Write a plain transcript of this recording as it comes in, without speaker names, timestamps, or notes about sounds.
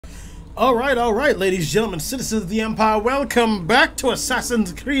All right, ladies, gentlemen, citizens of the Empire, welcome back to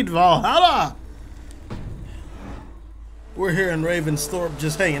Assassin's Creed Valhalla. We're here in Ravensthorpe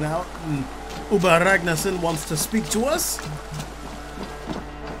just hanging out, and Uber Ragnarsson wants to speak to us.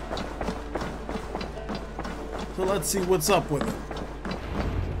 So let's see what's up with it.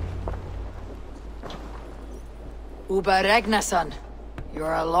 Uber Ragnarsson,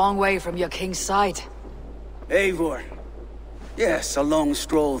 you're a long way from your king's side. Eivor. Yes, a long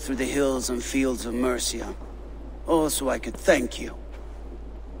stroll through the hills and fields of Mercia. Also, I could thank you.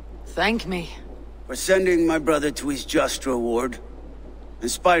 Thank me? For sending my brother to his just reward. In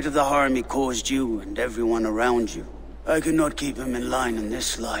spite of the harm he caused you and everyone around you, I could not keep him in line in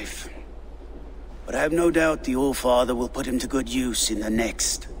this life. But I have no doubt the Old Father will put him to good use in the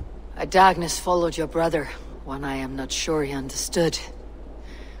next. A darkness followed your brother, one I am not sure he understood.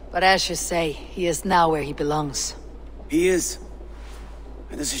 But as you say, he is now where he belongs. He is.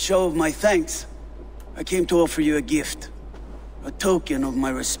 And as a show of my thanks, I came to offer you a gift. A token of my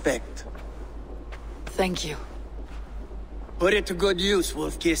respect. Thank you. Put it to good use,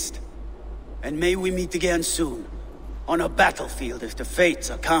 Wolf-Kissed. And may we meet again soon. On a battlefield if the fates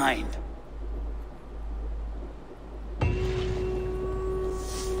are kind.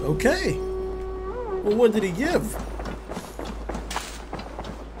 Okay. Well, what did he give?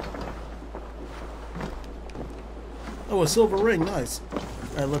 Oh, a silver ring, nice.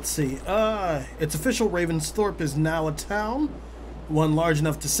 Alright, let's see. It's official, Ravensthorpe is now a town. One large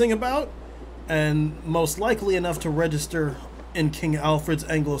enough to sing about, and most likely enough to register in King Alfred's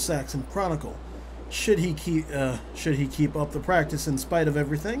Anglo-Saxon Chronicle. Should he keep up the practice in spite of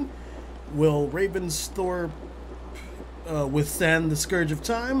everything? Will Ravensthorpe withstand the scourge of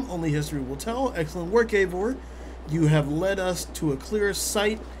time? Only history will tell. Excellent work, Eivor. You have led us to a clear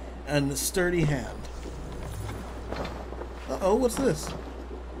sight and a sturdy hand. Uh-oh, what's this?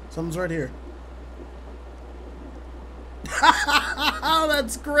 Something's right here.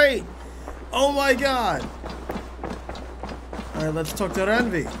 That's great! Oh my god! Alright, let's talk to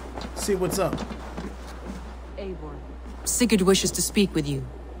Randvi. See what's up. Eivor. Sigurd wishes to speak with you.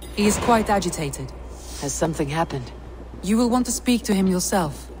 He is quite agitated. Has something happened? You will want to speak to him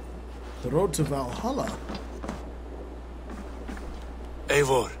yourself. The road to Valhalla.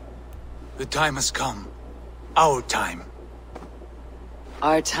 Eivor, the time has come. Our time.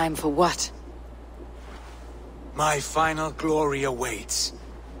 Our time for what? My final glory awaits.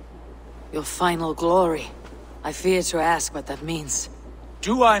 Your final glory. I fear to ask what that means.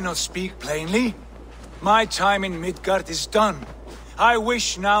 Do I not speak plainly? My time in Midgard is done. I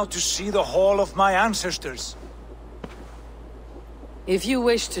wish now to see the hall of my ancestors. If you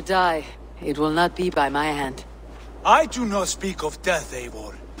wish to die, it will not be by my hand. I do not speak of death,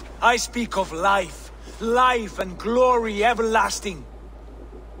 Eivor. I speak of life. Life and glory everlasting.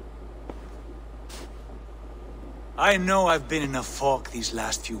 I know I've been in a fog these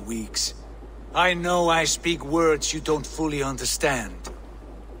last few weeks. I know I speak words you don't fully understand.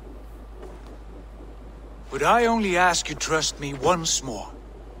 But I only ask you trust me once more.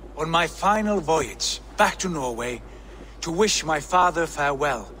 On my final voyage back to Norway, to wish my father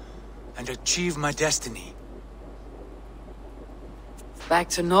farewell and achieve my destiny. Back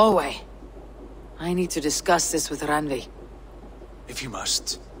to Norway? I need to discuss this with Randvi. If you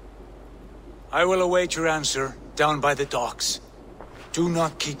must. I will await your answer down by the docks. Do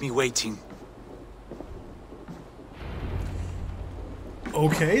not keep me waiting.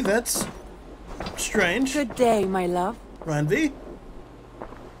 Okay, that's strange. Good day, my love. Randvi?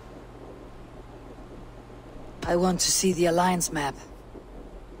 I want to see the Alliance map.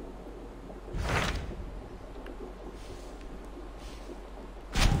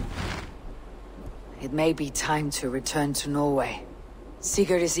 It may be time to return to Norway.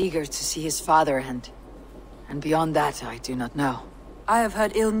 Sigurd is eager to see his father and beyond that I do not know. I have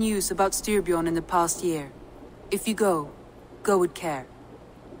heard ill news about Styrbjorn in the past year. If you go with care.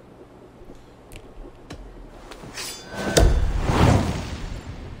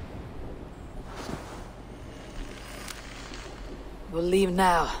 We'll leave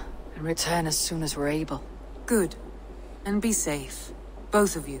now and return as soon as we're able. Good. And be safe.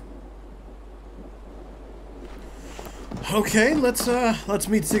 Both of you. Okay, let's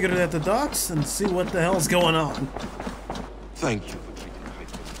meet Sigurd at the docks and see what the hell's going on. Thank you.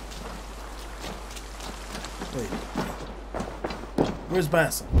 Wait. Where's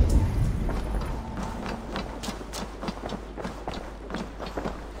Basim?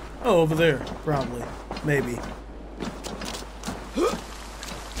 Oh, over there, probably. Maybe.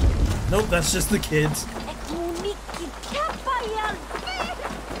 Nope, that's just the kids.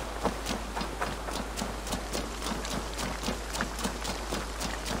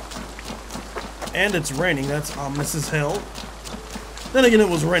 And it's raining. That's ominous as hell. Then again, it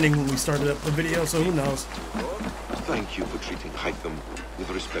was raining when we started up the video, so who knows. Thank you for treating Halfdan with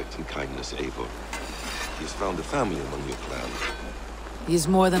respect and kindness, Eivor. He has found a family among your clan. He's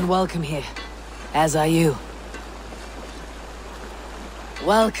more than welcome here, as are you.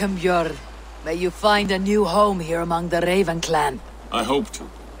 Welcome, Bjorn. May you find a new home here among the Raven clan. I hope to,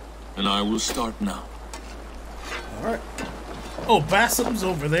 and I will start now. Alright. Oh, Bassam's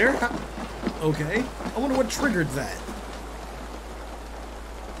over there? Okay. I wonder what triggered that.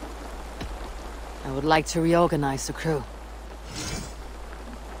 I would like to reorganize the crew.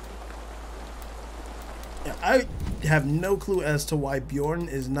 Yeah, I have no clue as to why Bjorn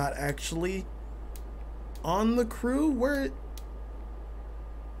is not actually on the crew. Where...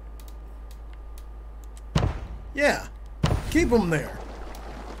 Yeah. Keep him there.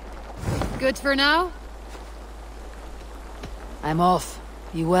 Good for now? I'm off.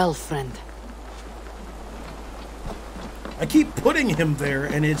 Be well, friend. I keep putting him there,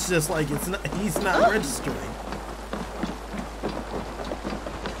 and it's just like he's not registering.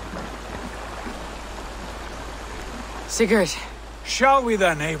 Sigurd. Shall we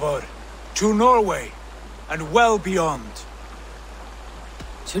then, Eivor? To Norway, and well beyond.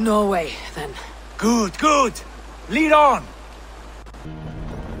 To Norway, then. Good, good! Lead on!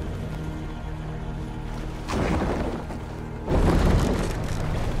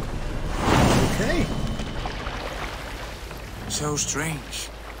 Okay. So strange.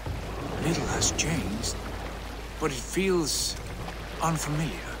 Little has changed, but it feels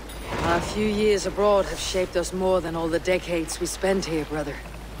unfamiliar. A few years abroad have shaped us more than all the decades we spent here, brother.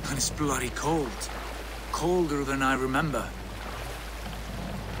 And it's bloody cold. Colder than I remember.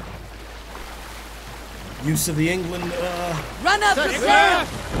 Use of the England, Run up, sir!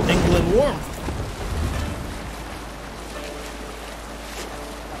 England warmth.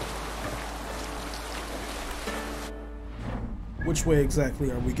 Which way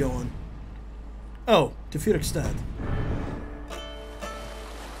exactly are we going? Oh, to Fredrikstad.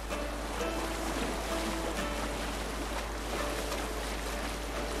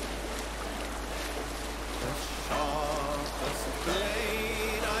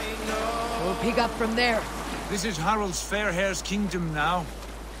 We'll pick up from there. This is Harald's Fairhair's kingdom now.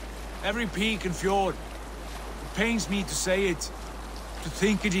 Every peak and fjord. It pains me to say it, to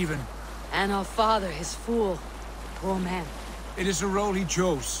think it even. And our father, his fool. Poor man. It is a role he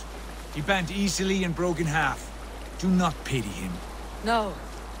chose. He bent easily and broke in half. Do not pity him. No.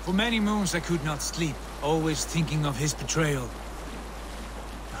 For many moons I could not sleep, always thinking of his betrayal.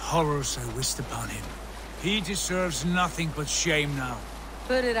 The horrors I wished upon him. He deserves nothing but shame now.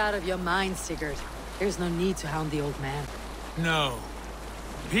 Put it out of your mind, Sigurd. There's no need to hound the old man. No.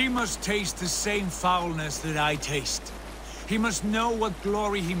 He must taste the same foulness that I taste. He must know what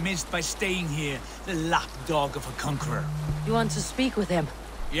glory he missed by staying here, the lapdog of a conqueror. You want to speak with him?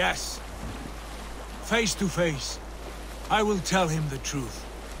 Yes. Face to face. I will tell him the truth.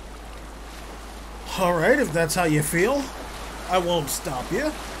 Alright, if that's how you feel, I won't stop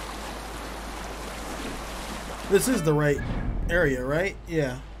you. This is the right area, right?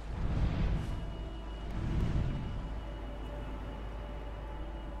 Yeah.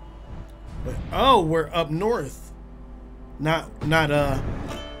 But, oh, we're up north. Not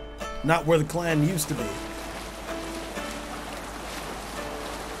where the clan used to be.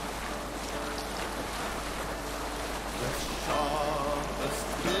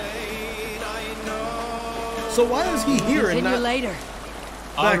 So why is he here and Continue not later.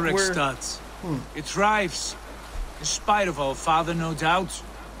 back where... Ulrichstadt. It thrives. In spite of our father, no doubt.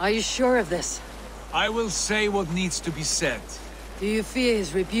 Are you sure of this? I will say what needs to be said. Do you fear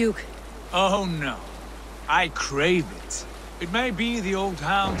his rebuke? Oh no. I crave it. It may be the old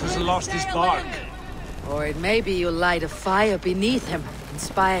hound has lost his bark. Or it may be you'll light a fire beneath him,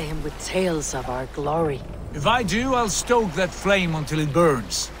 inspire him with tales of our glory. If I do, I'll stoke that flame until it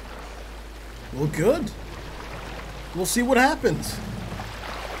burns. Well, good. We'll see what happens.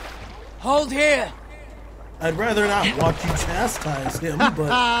 Hold here! I'd rather not watch you chastise him,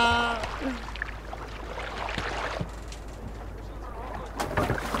 but...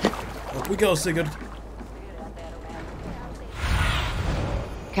 Up we go, Sigurd.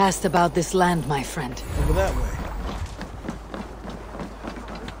 Cast about this land, my friend. Over that way.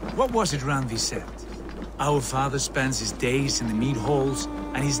 What was it Randvi said? Our father spends his days in the mead halls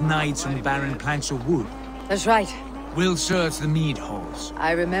and his nights on barren planks of wood. That's right. We'll search the mead halls.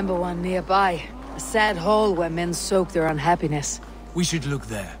 I remember one nearby. A sad hole where men soak their unhappiness. We should look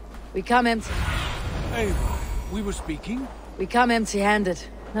there. We come empty. Eivor, we were speaking? We come empty-handed.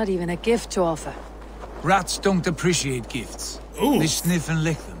 Not even a gift to offer. Rats don't appreciate gifts. Ooh. They sniff and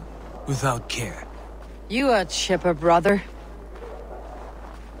lick them, without care. You a chipper, brother.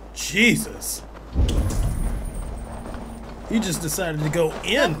 Jesus. He just decided to go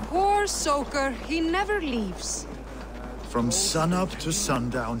in. Poor soaker, he never leaves. From sunup to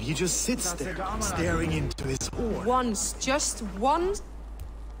sundown, he just sits there, staring into his hoard. Once, just once.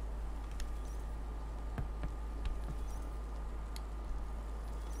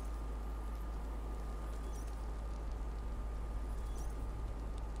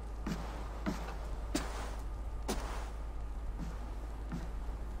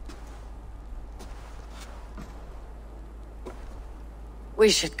 We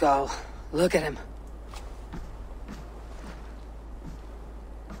should go. Look at him.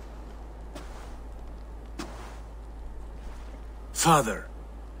 Father.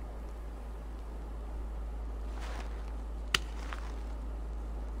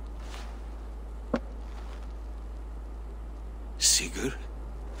 Sigurd?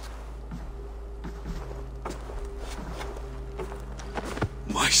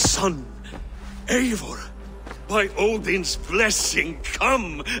 My son, Eivor! By Odin's blessing,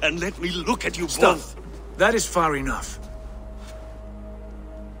 come and let me look at you both. That is far enough.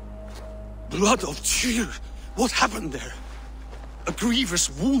 Blood of Tyr! What happened there? A grievous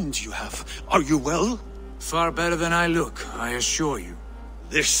wound you have. Are you well? Far better than I look, I assure you.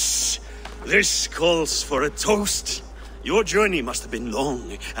 This calls for a toast. Your journey must have been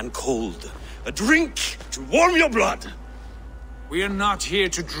long and cold. A drink to warm your blood. We are not here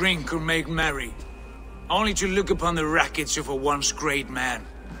to drink or make merry. Only to look upon the rackets of a once great man.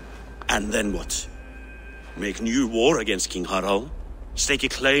 And then what? Make new war against King Harald? Stake a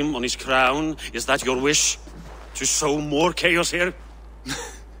claim on his crown? Is that your wish? To sow more chaos here?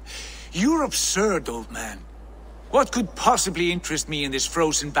 You're absurd, old man. What could possibly interest me in this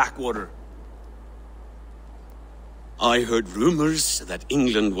frozen backwater? I heard rumors that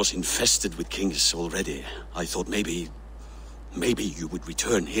England was infested with kings already. I thought maybe you would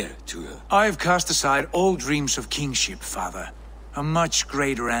return here to... I've cast aside all dreams of kingship, father. A much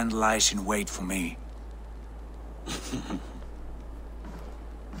greater end lies in wait for me.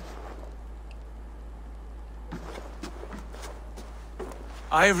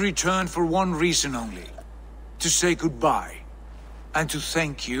 I have returned for one reason only. To say goodbye. And to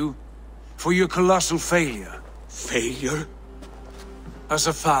thank you for your colossal failure. Failure? As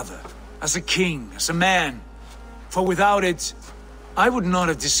a father, as a king, as a man. For without it, I would not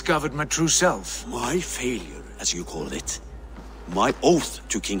have discovered my true self. My failure, as you call it. My oath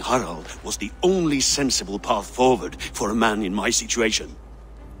to King Harald was the only sensible path forward for a man in my situation.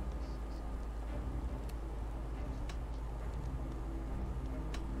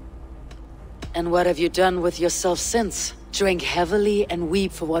 And what have you done with yourself since? Drink heavily and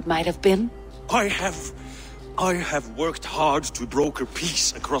weep for what might have been? I have worked hard to broker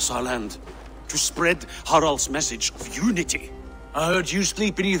peace across our land. To spread Harald's message of unity. I heard you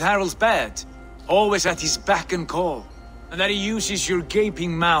sleep beneath Harald's bed. Always at his beck and call. And that he uses your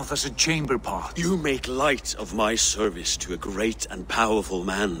gaping mouth as a chamber pot. You make light of my service to a great and powerful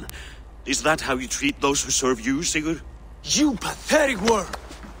man. Is that how you treat those who serve you, Sigurd? You pathetic worm!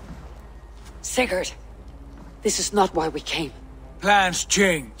 Sigurd, this is not why we came. Plans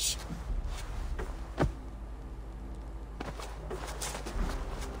change.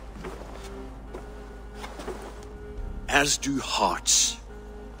 As do hearts.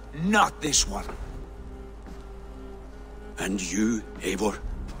 Not this one. And you, Eivor?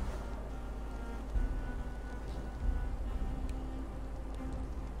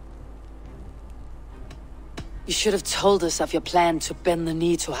 You should have told us of your plan to bend the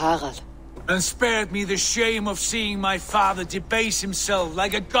knee to Harald. And spared me the shame of seeing my father debase himself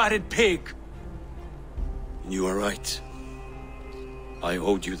like a gutted pig. You are right. I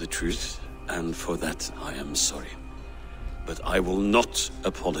owed you the truth, and for that I am sorry. But I will not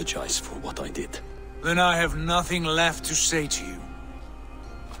apologize for what I did. Then I have nothing left to say to you.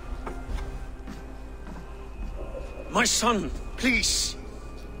 My son, please!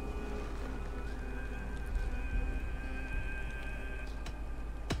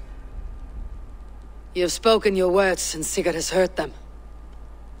 You have spoken your words, and Sigurd has heard them.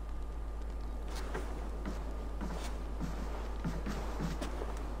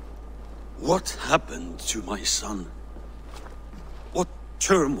 What happened to my son? What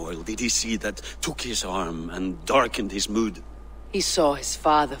turmoil did he see that took his arm and darkened his mood? He saw his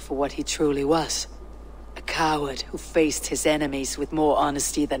father for what he truly was. A coward who faced his enemies with more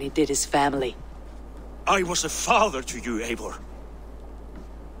honesty than he did his family. I was a father to you, Eivor.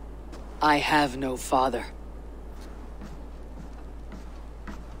 I have no father.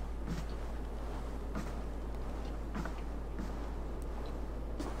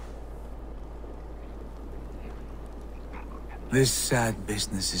 This sad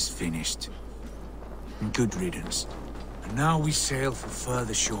business is finished. Good riddance. And now we sail for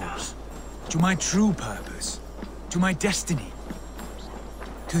further shores. To my true purpose. To my destiny.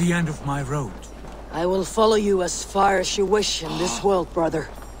 To the end of my road. I will follow you as far as you wish in this world, brother.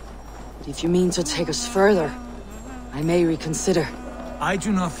 But if you mean to take us further, I may reconsider. I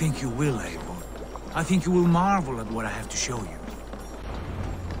do not think you will, Eivor. I think you will marvel at what I have to show you.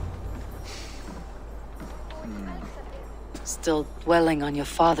 Still dwelling on your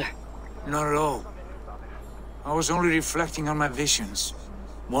father? Not at all. I was only reflecting on my visions,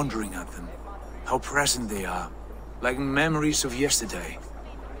 wondering at them. How present they are, like memories of yesterday.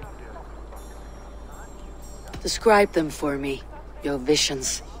 Describe them for me, your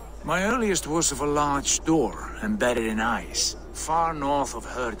visions. My earliest was of a large door embedded in ice, far north of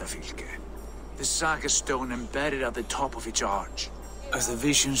Herdafylke. The saga stone embedded at the top of its arch. As the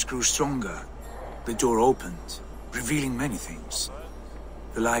visions grew stronger, the door opened, revealing many things.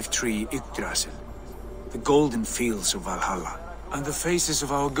 The life tree Yggdrasil, the golden fields of Valhalla, and the faces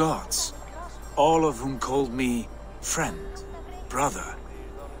of our gods, all of whom called me friend, brother,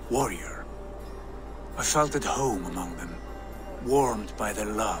 warrior. I felt at home among them, warmed by their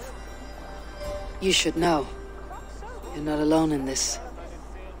love. You should know. You're not alone in this.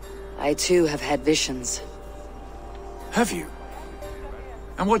 I too have had visions. Have you?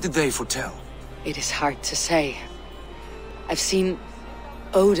 And what did they foretell? It is hard to say. I've seen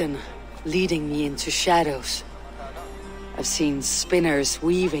Odin leading me into shadows. I've seen spinners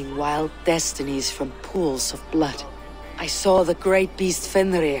weaving wild destinies from pools of blood. I saw the great beast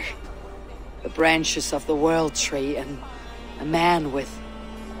Fenrir, the branches of the world tree, and a man with...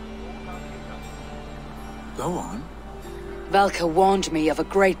 Go on. Valka warned me of a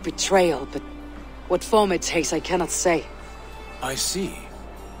great betrayal, but what form it takes I cannot say. I see.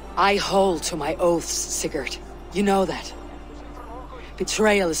 I hold to my oaths, Sigurd. You know that.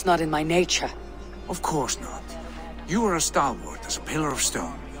 Betrayal is not in my nature. Of course not. You are as stalwart as a pillar of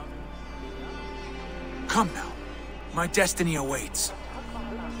stone. Come now. My destiny awaits.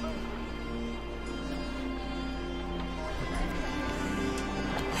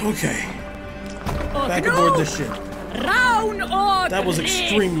 Okay. Back aboard the ship. That was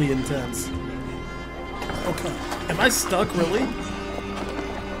extremely intense. Okay. Am I stuck, really?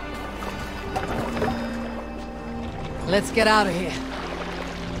 Let's get out of here.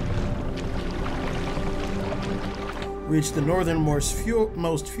 Reach the northernmost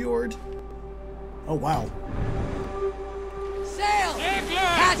fjord. Oh, wow. Sail!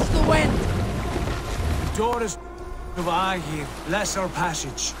 Catch the wind! The daughters of Aegir bless our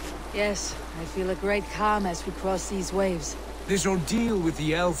passage. Yes, I feel a great calm as we cross these waves. This ordeal with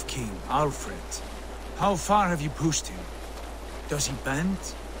the Elf King, Alfred. How far have you pushed him? Does he bend?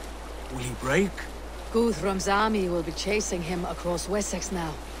 Will he break? Guthrum's army will be chasing him across Wessex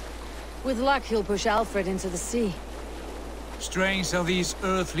now. With luck, he'll push Alfred into the sea. Strange how these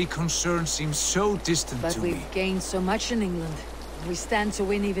earthly concerns seem so distant But to we've me. gained so much in England. We stand to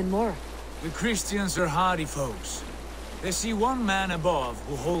win even more. The Christians are hardy foes. They see one man above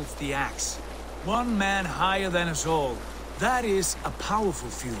who holds the axe. One man higher than us all. That is a powerful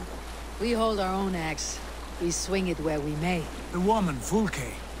fuel. We hold our own axe. We swing it where we may. The woman,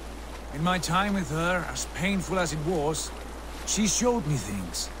 Fulke. In my time with her, as painful as it was, she showed me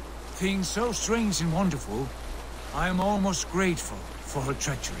things. Things so strange and wonderful, I am almost grateful for her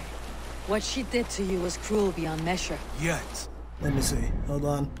treachery. What she did to you was cruel beyond measure. Yet, Let me see. Hold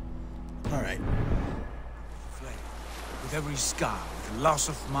on. Alright. with every scar, the loss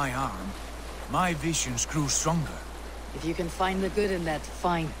of my arm, my visions grew stronger. If you can find the good in that,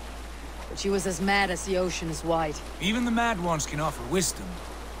 fine. But she was as mad as the ocean is wide. Even the mad ones can offer wisdom.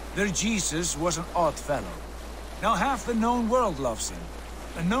 Their Jesus was an odd fellow. Now half the known world loves him.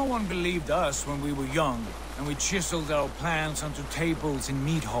 And no one believed us when we were young, and we chiseled our plans onto tables in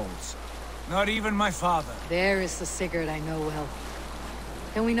mead halls. Not even my father. There is the Sigurd I know well.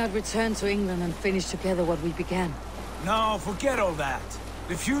 Can we not return to England and finish together what we began? No, forget all that.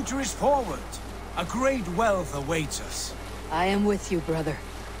 The future is forward. A great wealth awaits us. I am with you, brother.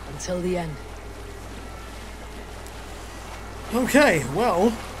 Until the end. Okay,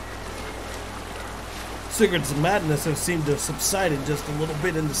 well... Sigurd's madness has seemed to have subsided just a little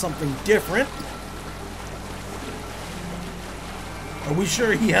bit into something different. Are we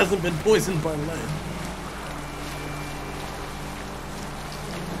sure he hasn't been poisoned by lead?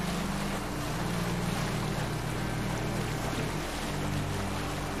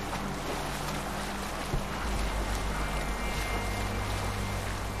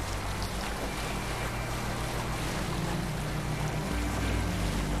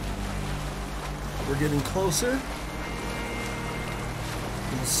 We're getting closer.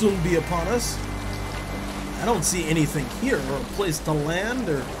 will soon be upon us. I don't see anything here, or a place to land,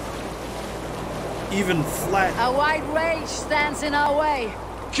 or even flat. A wide range stands in our way.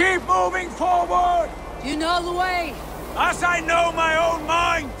 Keep moving forward! You know the way. As I know my own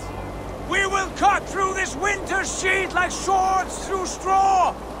mind! We will cut through this winter sheet like swords through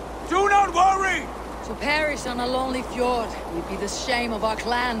straw! Do not worry! To perish on a lonely fjord would be the shame of our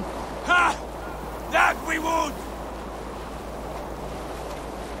clan. Ha! That we would!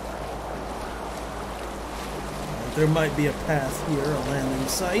 There might be a path here, a landing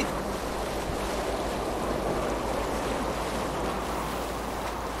site.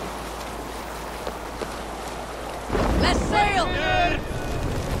 Let's sail!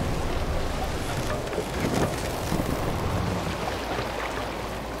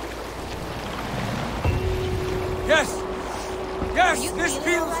 Yes! Yes, this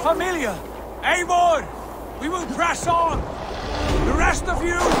feels familiar! Eivor! We will press on! The rest of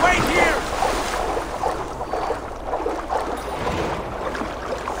you, wait here!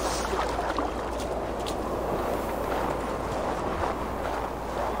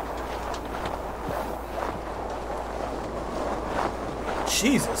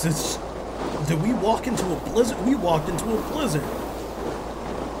 Jesus, it's... Did we walk into a blizzard? We walked into a blizzard.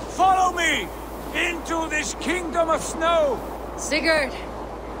 Follow me! Into this kingdom of snow! Sigurd,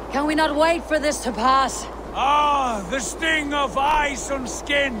 can we not wait for this to pass? Ah, the sting of ice on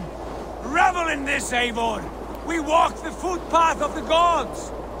skin! Revel in this, Eivor! We walk the footpath of the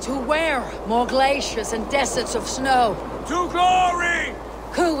gods! To where? More glaciers and deserts of snow. To glory!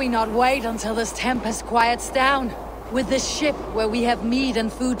 Could we not wait until this tempest quiets down? With this ship where we have meat and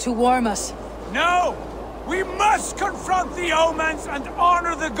food to warm us? No! We must confront the omens and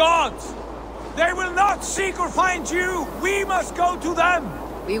honor the gods! They will not seek or find you! We must go to them!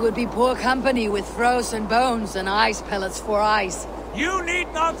 We would be poor company with frozen bones and ice pellets for eyes. You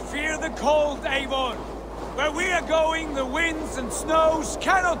need not fear the cold, Eivor! Where we are going, the winds and snows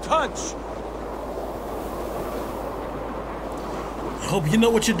cannot touch! I hope you know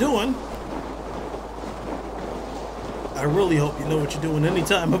what you're doing. I really hope you know what you're doing.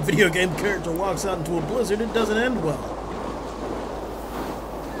 Anytime a video game character walks out into a blizzard, it doesn't end well.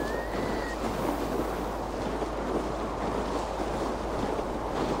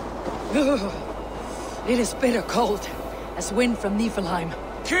 It is bitter cold, as wind from Niflheim.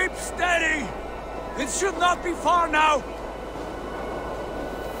 Keep steady! It should not be far now!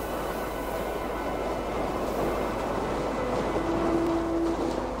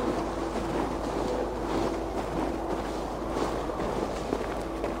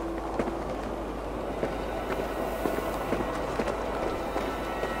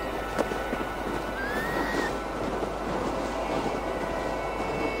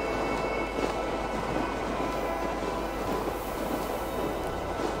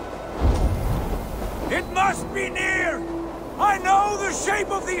 It must be near! I know the shape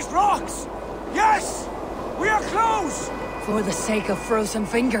of these rocks! Yes! We are close! For the sake of frozen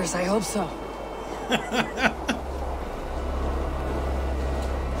fingers, I hope so.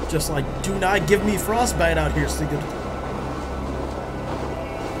 Just like, do not give me frostbite out here, Sigurd.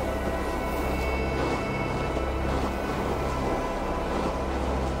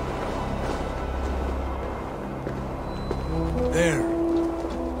 There.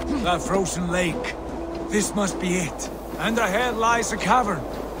 That frozen lake. This must be it. And ahead lies a cavern.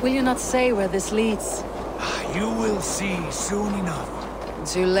 Will you not say where this leads? You will see soon enough.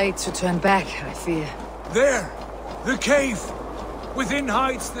 Too late to turn back, I fear. There! The cave! Within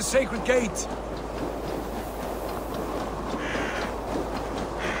hides the sacred gate.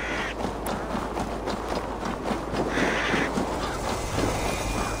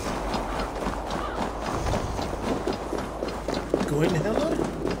 Going Hela?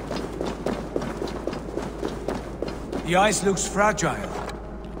 The ice looks fragile.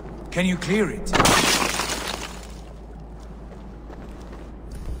 Can you clear it?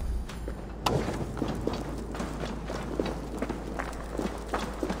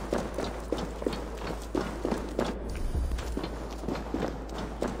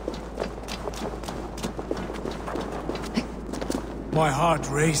 My heart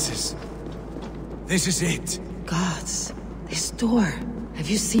races. This is it. Gods, this door. Have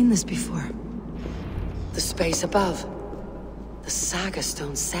you seen this before? The space above. The saga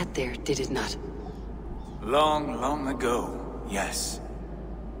stone sat there, did it not? Long, long ago, yes.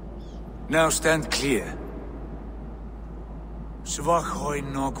 Now stand clear. Svachoi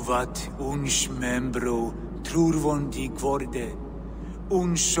nogvat uns membro trurvondi gvorde.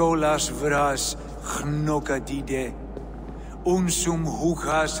 Uns solas vras gnokadide. Unsum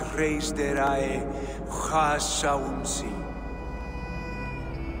hukas reisderae chasaunsi.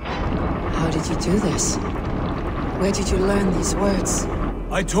 did you do this? Where did you learn these words?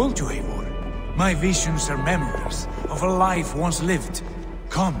 I told you, Eivor. My visions are memories of a life once lived.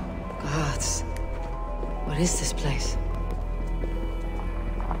 Come. Gods. What is this place?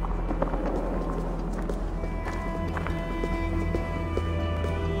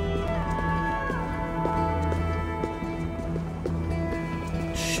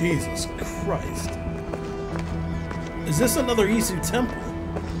 Jesus Christ. Is this another Isu temple?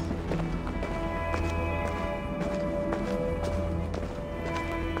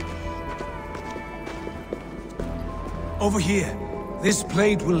 Over here. This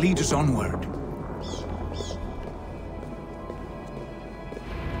blade will lead us onward.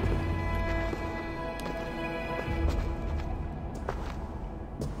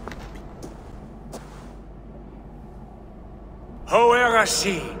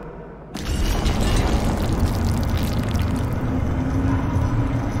 Hoerasi!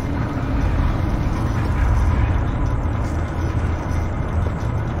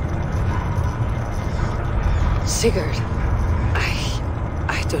 Sigurd,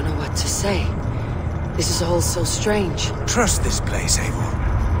 I don't know what to say. This is all so strange. Trust this place,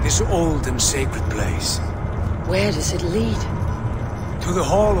 Eivor. This old and sacred place. Where does it lead? To the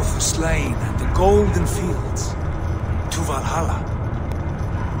Hall of the Slain and the Golden Fields. To Valhalla.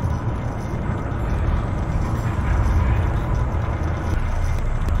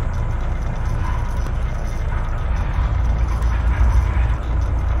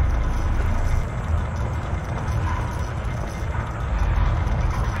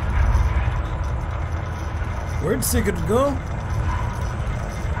 Where'd Sigurd go?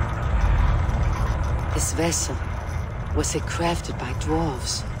 This vessel, was it crafted by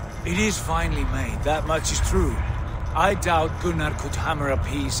dwarves? It is finely made, that much is true. I doubt Gunnar could hammer a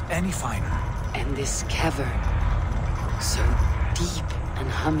piece any finer. And this cavern, so deep and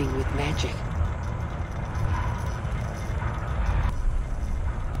humming with magic.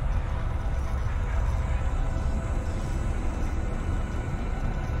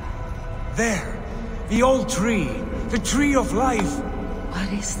 There! The old tree! The tree of life!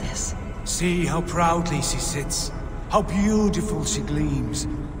 What is this? See how proudly she sits. How beautiful she gleams.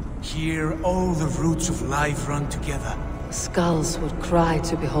 Here all the roots of life run together. Skulls would cry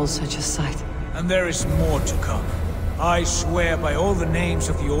to behold such a sight. And there is more to come. I swear by all the names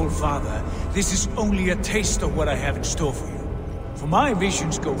of the Old Father, this is only a taste of what I have in store for you. For my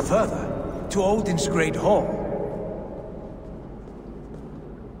visions go further, to Odin's Great Hall.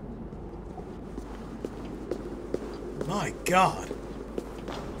 My God.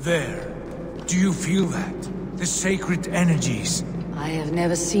 There. Do you feel that? The sacred energies. I have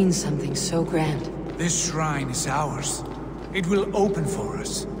never seen something so grand. This shrine is ours. It will open for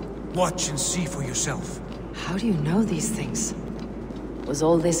us. Watch and see for yourself. How do you know these things? Was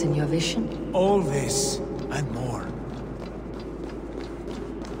all this in your vision? All this, and more.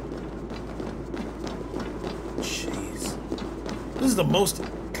 Jeez. This is the most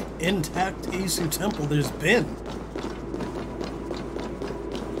intact Isu temple there's been.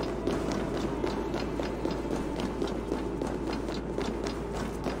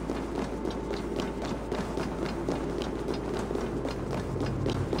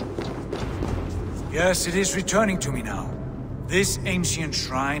 Yes, it is returning to me now. This ancient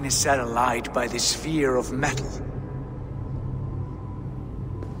shrine is set alight by this sphere of metal.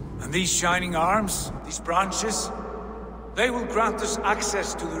 And these shining arms, these branches, they will grant us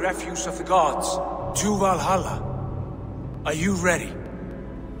access to the refuse of the gods, to Valhalla. Are you ready?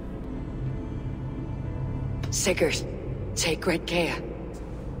 Sigurd, take great care.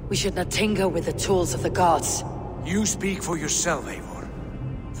 We should not tinker with the tools of the gods. You speak for yourself, Eivor.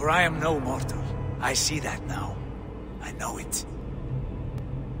 For I am no mortal. I see that now. I know it.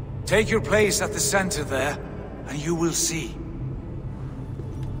 Take your place at the center there, and you will see.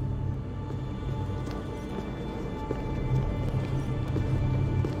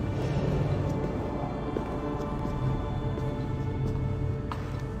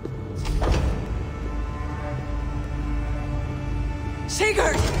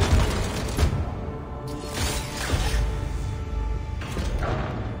 Sigurd!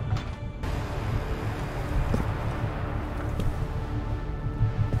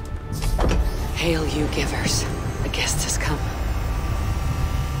 Hail, you givers. A guest has come.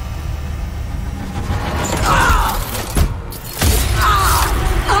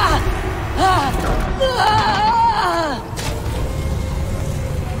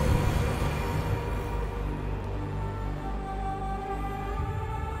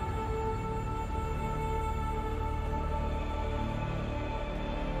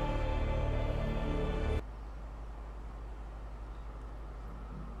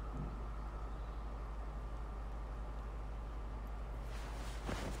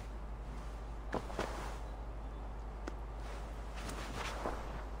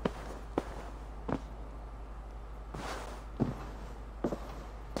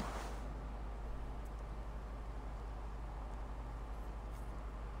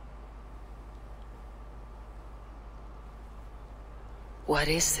 What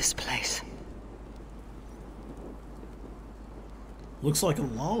is this place? Looks like a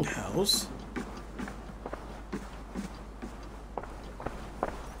longhouse.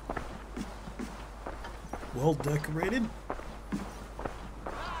 Well decorated.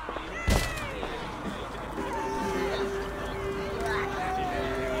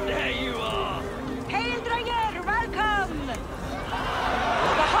 There you are! Hail, Dranger! Welcome!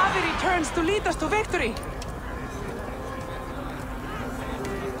 The Harvey returns to lead us to victory!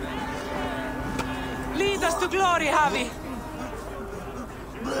 Lead us to glory, Harvey!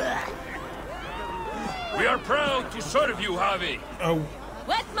 We are proud to serve you, Harvey. Oh,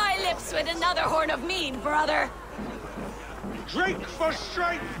 Wet my lips with another horn of mead, brother! Drink for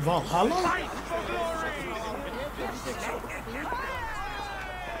strength! Valhalla? Fight for glory!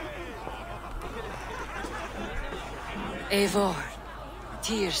 Eivor,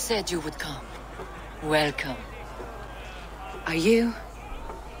 Tyr said you would come. Welcome. Are you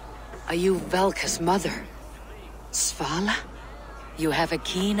Velka's mother? Svala? You have a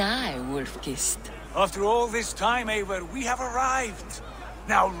keen eye, Wolfgist. After all this time, Eivor, we have arrived.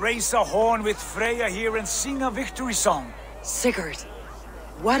 Now raise a horn with Freya here and sing a victory song. Sigurd,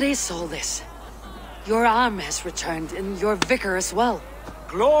 what is all this? Your arm has returned, and your vicar as well.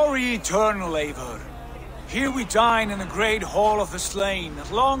 Glory eternal, Eivor. Here we dine in the great hall of the slain, at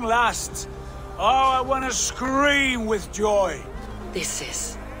long last. Oh, I want to scream with joy. This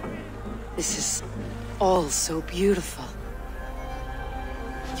is all so beautiful.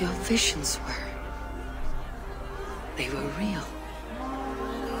 Your visions they were real.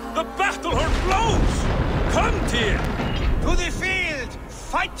 The battle horn blows! Come, Tyr! To the field!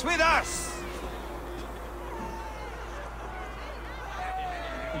 Fight with us!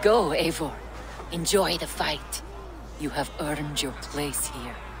 Go, Eivor. Enjoy the fight. You have earned your place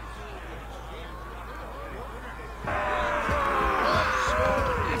here.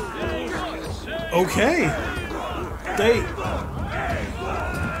 okay.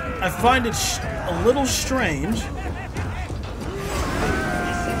 I find it a little strange.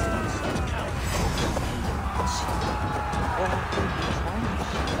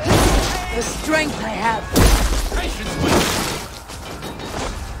 The strength I have.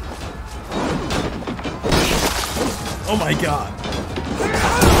 Oh my god.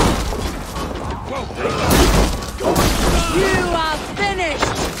 You are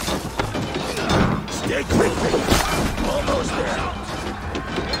finished! Stick with me! Almost there!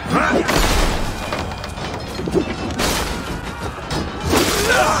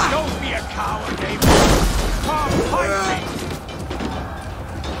 Don't be a coward, Eivor! Come, fight me!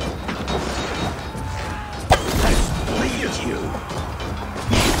 Let's bleed you!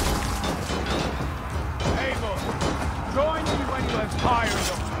 Eivor, join me when you have tired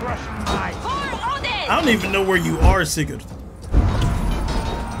of crushing my... I don't even know where you are, Sigurd.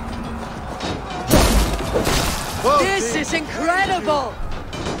 This is incredible!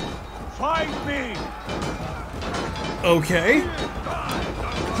 Fight me! Okay.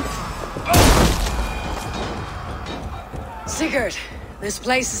 Sigurd, this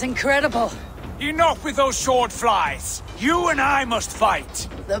place is incredible. Enough with those sword flies. You and I must fight.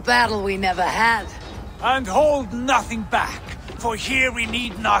 The battle we never had. And hold nothing back, for here we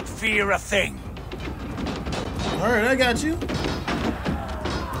need not fear a thing. Alright, I got you.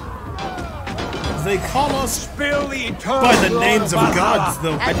 They call us Spill the eternal by the blood names of Valhalla. gods,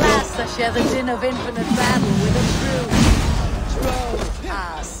 though. At last I share the din of infinite battle with a true troll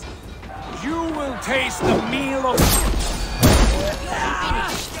pass. You will taste the meal of...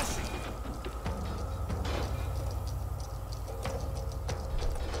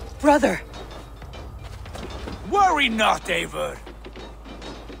 Brother! Worry not, Eivor.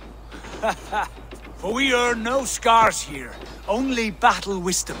 For we earn no scars here, only battle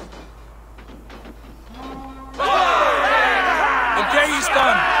wisdom. The day is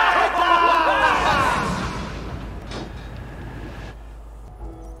done.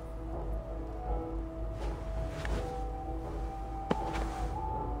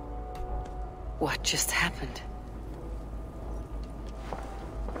 What just happened?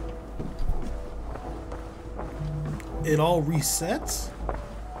 It all resets?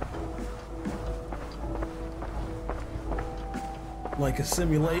 Like a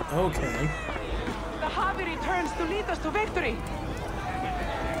simulate? Okay. The Harvey returns to lead us to victory!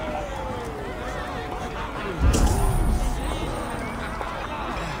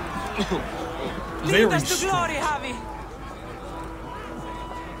 Very Lead us to strange. glory, Harvey!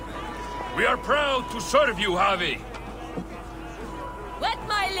 We are proud to serve you, Harvey. Wet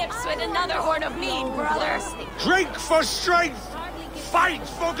my lips with another horn of mead, brother! Drink for strength! Fight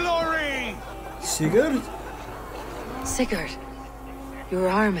for glory! Sigurd? Sigurd, Your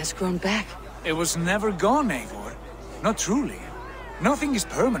arm has grown back. It was never gone, Eivor. Not truly. Nothing is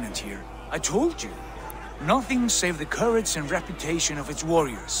permanent here. I told you. Nothing save the courage and reputation of its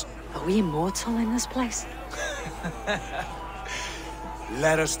warriors. Are we immortal in this place?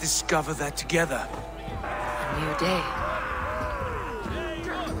 Let us discover that together. A new day.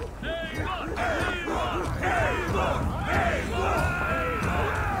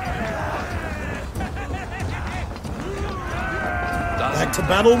 Back to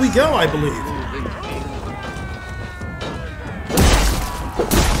battle we go, I believe.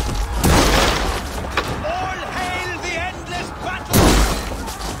 All hail the endless battle!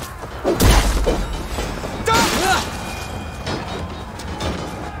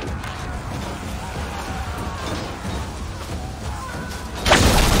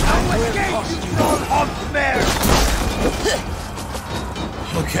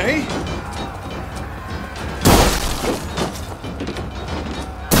 Okay.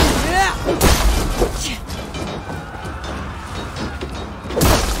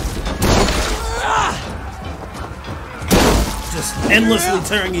 Just endlessly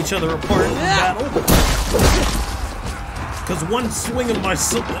tearing each other apart in battle. Because one swing of my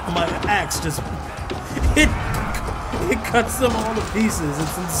axe just it cuts them all to pieces.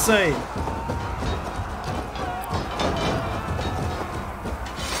 It's insane.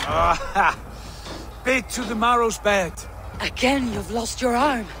 Bit to the marrow's bed. Again, you've lost your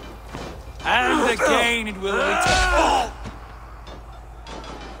arm. And again it will return.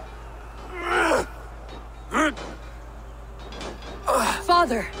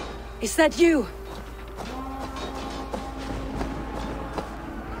 Father, is that you?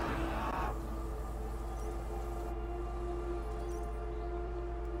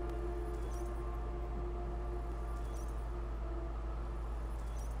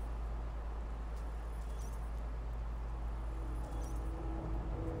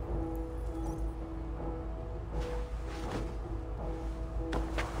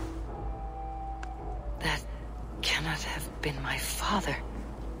 That cannot have been my father.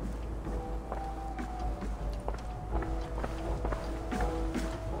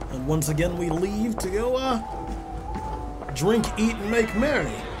 And once again we leave to go, drink, eat, and make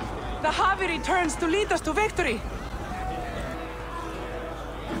merry. The Javi returns to lead us to victory.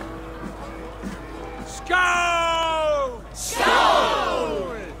 Skål!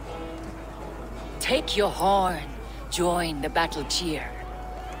 Skål! Take your horn. Join the battle cheer.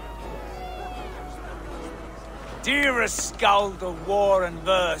 Dearest skald of war and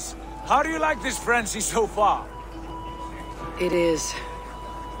verse, how do you like this frenzy so far? It is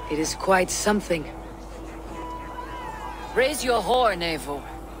quite something. Raise your horn, Eivor.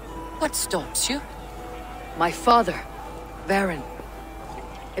 What stops you? My father, Varin.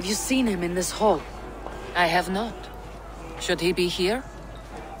 Have you seen him in this hall? I have not. Should he be here?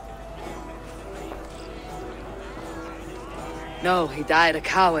 No, he died a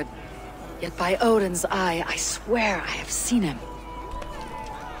coward. Yet by Odin's eye, I swear I have seen him.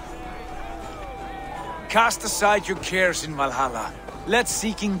 Cast aside your cares in Valhalla. Let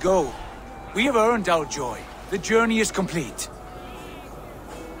seeking go. We have earned our joy. The journey is complete.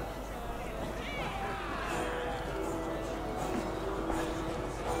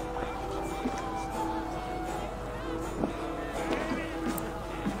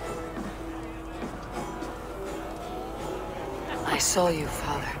 I saw you,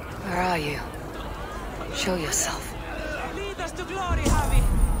 Father. Where are you? Show yourself. Lead us to glory, Javi.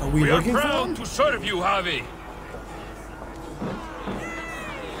 Are we We are looking for him? proud to serve you, Javi.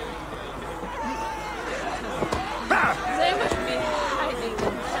 They must be hiding.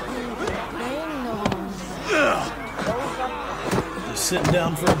 Just sitting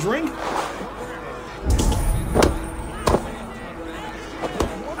down for a drink?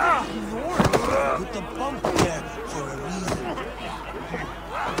 Put the bump there for a reason.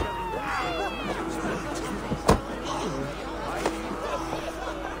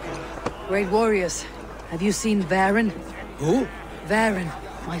 Great warriors, have you seen Varin? Who? Varin,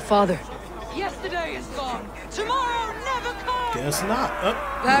 my father. Yesterday is gone. Tomorrow never comes. Guess not.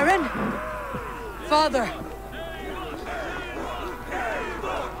 Varin? Father.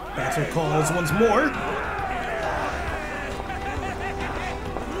 Battle calls once more.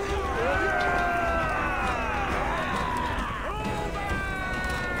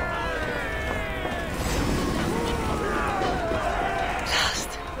 Lost.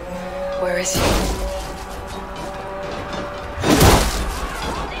 Where is he?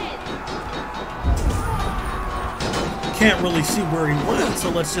 Can't really see where he went, so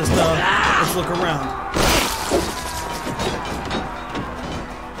let's just let's look around.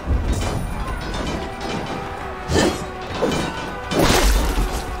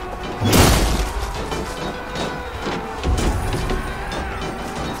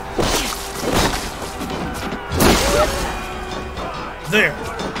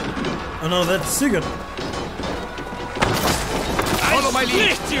 Oh, that's Sigurd. Follow my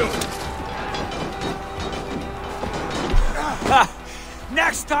lead. You.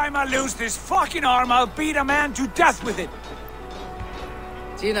 Next time I lose this fucking arm, I'll beat a man to death with it.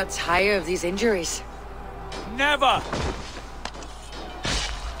 Do you not tire of these injuries? Never.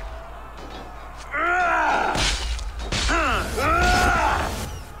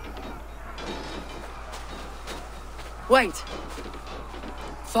 Wait!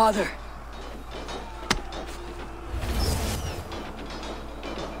 Father!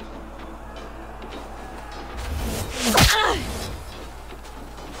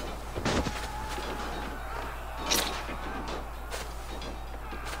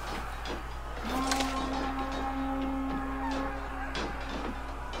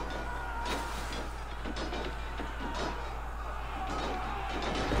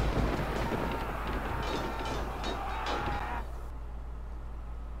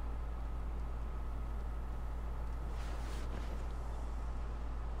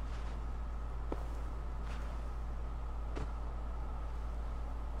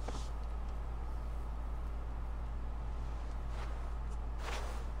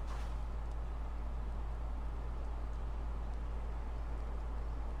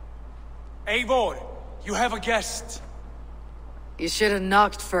 Eivor, you have a guest. You should have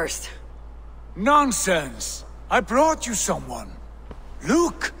knocked first. Nonsense! I brought you someone.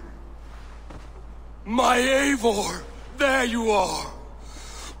 Look! My Eivor! There you are!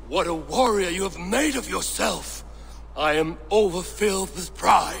 What a warrior you have made of yourself! I am overfilled with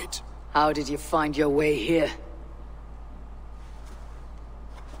pride. How did you find your way here?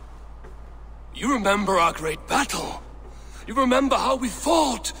 You remember our great battle? You remember how we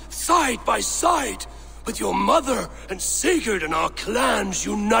fought, side by side, with your mother and Sigurd and our clans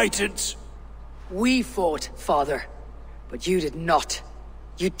united? We fought, father, but you did not.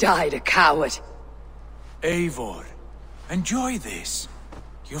 You died a coward. Eivor, enjoy this.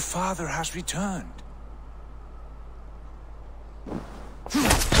 Your father has returned.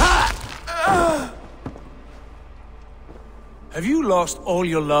 Have you lost all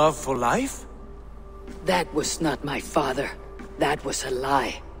your love for life? That was not my father. That was a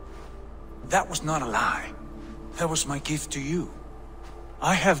lie. That was not a lie. That was my gift to you.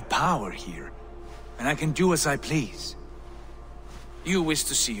 I have power here, and I can do as I please. You wished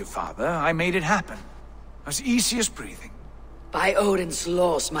to see your father, I made it happen. As easy as breathing. By Odin's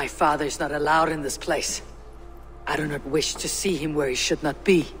laws, my father is not allowed in this place. I do not wish to see him where he should not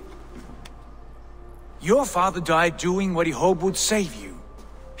be. Your father died doing what he hoped would save you.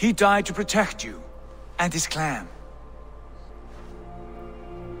 He died to protect you, and his clan.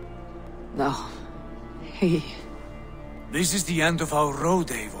 No, This is the end of our road,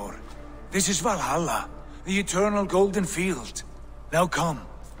 Eivor. This is Valhalla, the eternal golden field. Now come,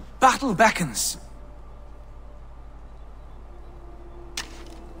 battle beckons.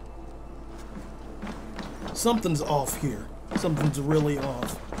 Something's off here. Something's really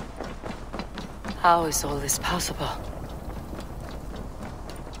off. How is all this possible?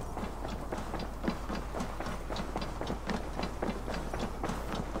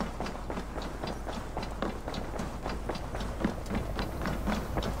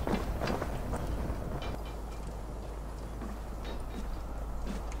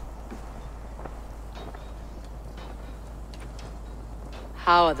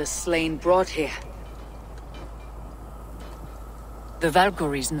 How are the slain brought here? The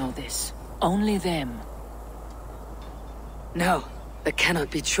Valkyries know this. Only them. No, that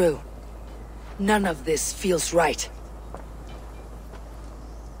cannot be true. None of this feels right.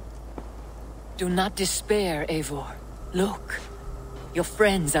 Do not despair, Eivor. Look. Your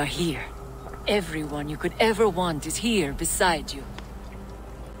friends are here. Everyone you could ever want is here beside you.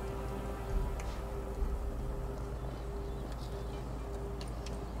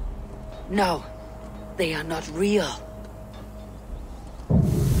 No, they are not real.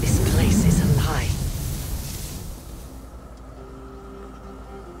 This place is a lie.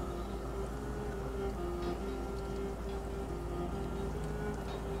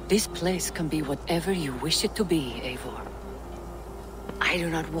 This place can be whatever you wish it to be, Eivor. I do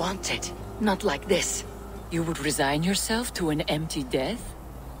not want it. Not like this. You would resign yourself to an empty death?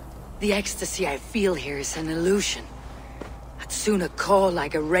 The ecstasy I feel here is an illusion. I'd sooner call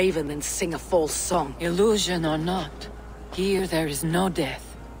like a raven than sing a false song. Illusion or not, here there is no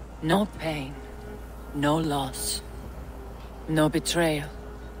death, no pain, no loss, no betrayal.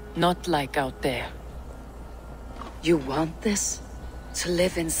 Not like out there. You want this? To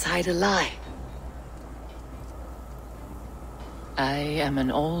live inside a lie? I am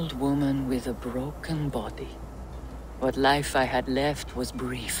an old woman with a broken body. What life I had left was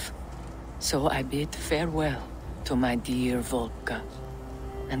brief. So I bid farewell to my dear Volka,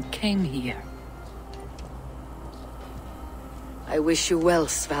 and came here. I wish you well,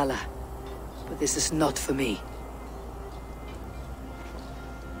 Svala, but this is not for me.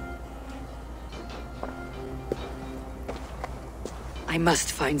 I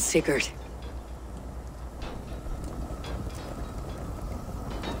must find Sigurd.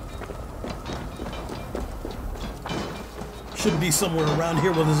 Should be somewhere around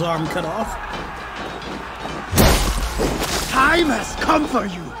here with his arm cut off. Time has come for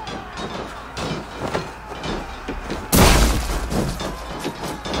you!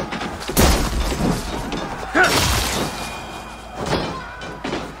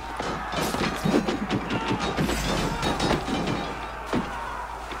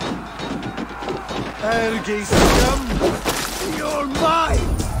 Ergisum, you're mine!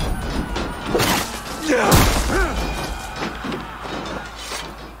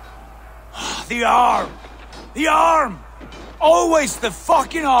 The arm! The arm! Always the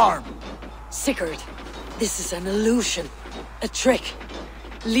fucking arm! Sigurd, this is an illusion. A trick.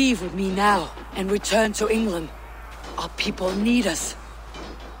 Leave with me now and return to England. Our people need us.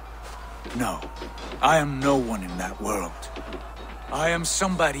 No. I am no one in that world. I am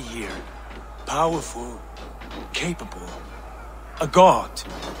somebody here. Powerful. Capable. A god.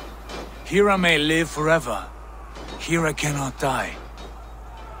 Here I may live forever. Here I cannot die.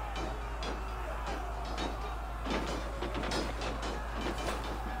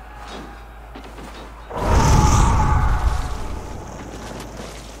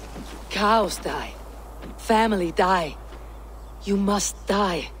 Cows die. Family die. You must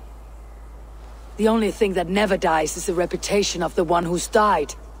die. The only thing that never dies is the reputation of the one who's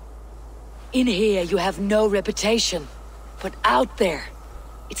died. In here, you have no reputation. But out there,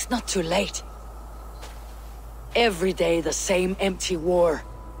 it's not too late. Every day, the same empty war.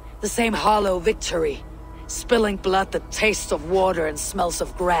 The same hollow victory. Spilling blood that tastes of water and smells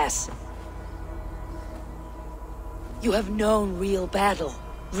of grass. You have known real battle.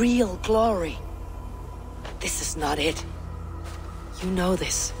 Real glory. But this is not it. You know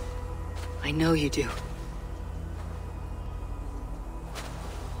this. I know you do.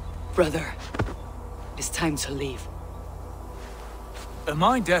 Brother, it's time to leave. Am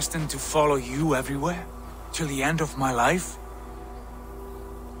I destined to follow you everywhere? Till the end of my life?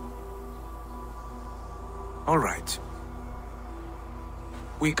 All right.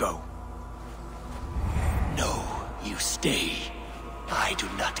 We go. No, you stay. I do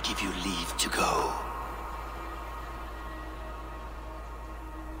not give you leave to go.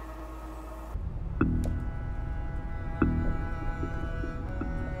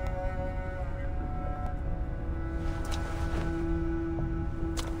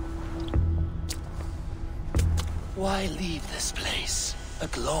 Why leave this place? A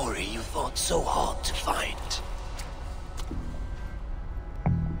glory you fought so hard to find.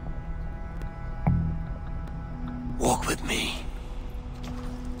 Walk with me.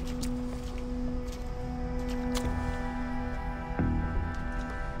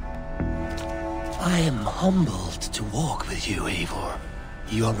 I am humbled to walk with you, Eivor.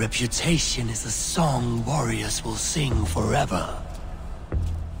 Your reputation is a song warriors will sing forever.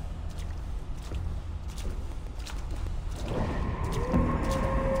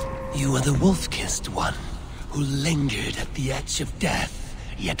 You are the wolf-kissed one, who lingered at the edge of death,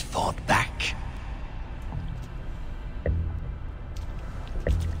 yet fought back.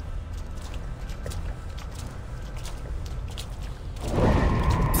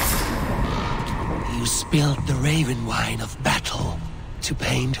 You spilled the raven wine of battle to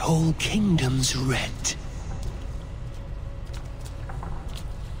paint whole kingdoms red.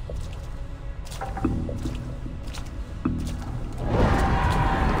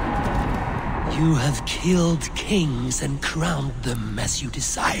 You have killed kings and crowned them as you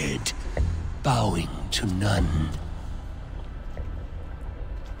desired, bowing to none.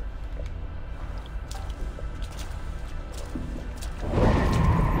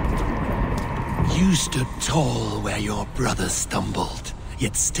 You stood tall where your brother stumbled,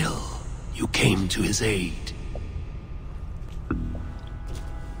 yet still you came to his aid.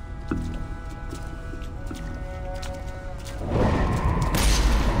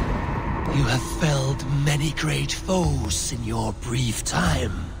 You have felled many great foes in your brief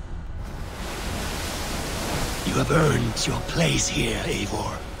time. You have earned your place here,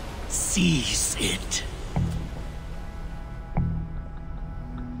 Eivor. Seize it.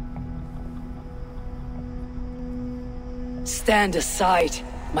 Stand aside.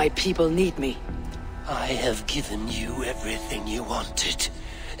 My people need me. I have given you everything you wanted.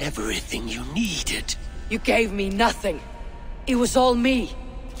 Everything you needed. You gave me nothing. It was all me.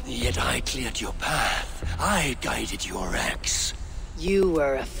 Yet I cleared your path. I guided your axe. You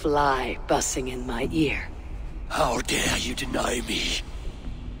were a fly buzzing in my ear. How dare you deny me?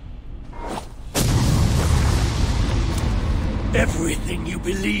 Everything you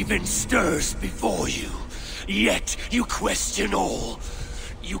believe in stirs before you. Yet you question all.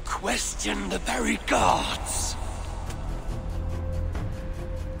 You question the very gods.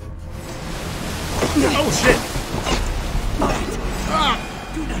 Oh shit!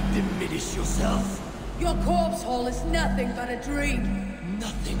 Do not diminish yourself. Your corpse hole is nothing but a dream.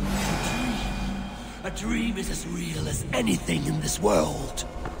 Nothing but a dream. A dream is as real as anything in this world.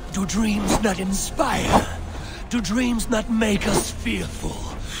 Do dreams not inspire? Do dreams not make us fearful?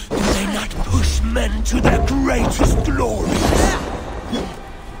 Do they not push men to their greatest glories?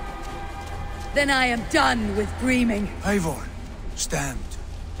 Then I am done with dreaming. Eivor, stand.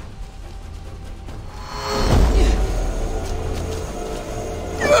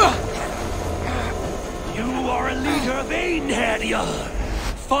 You are a leader of Einherjar.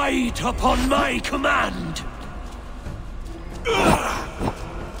 Fight upon my command.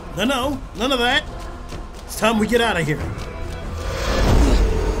 No, none of that. It's time we get out of here. Do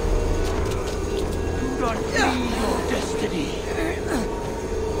not flee your destiny.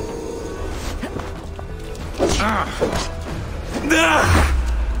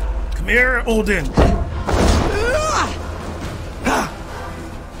 Come here, Odin.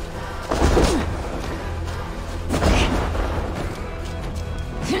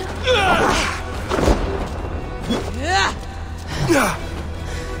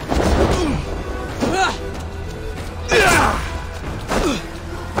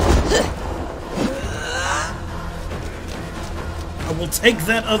 I will take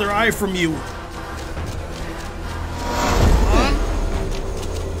that other eye from you.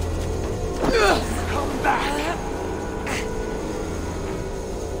 Come back.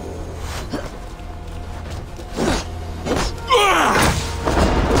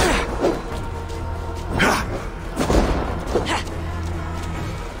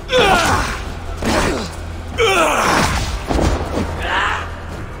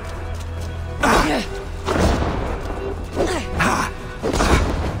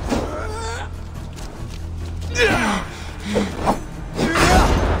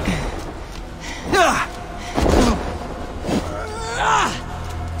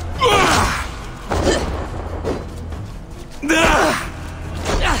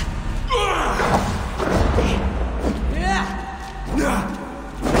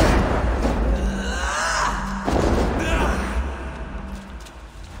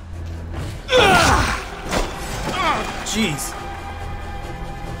 Jeez.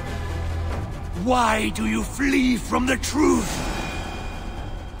 Why do you flee from the truth?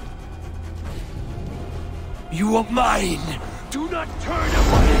 You are mine. Do not turn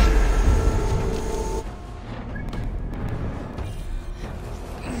away.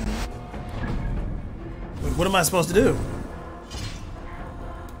 Wait, what am I supposed to do?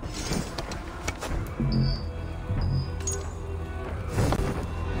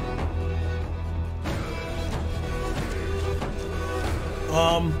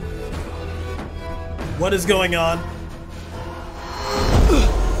 What is going on?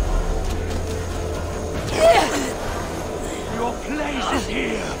 Your place is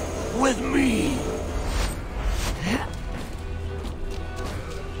here, with me.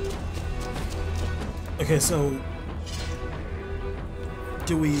 Okay, so...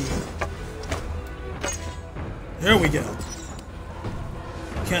 do we... There we go.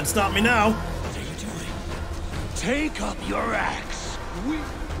 Can't stop me now. What are you doing? Take up your axe.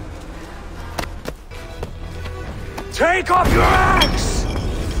 Take up your axe!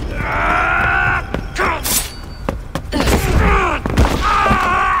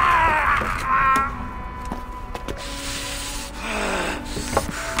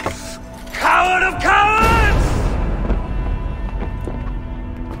 Coward of cowards!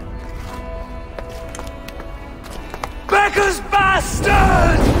 Becker's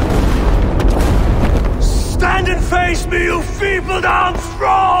bastard! Stand and face me, you feeble-down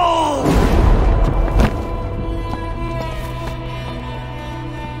thrall!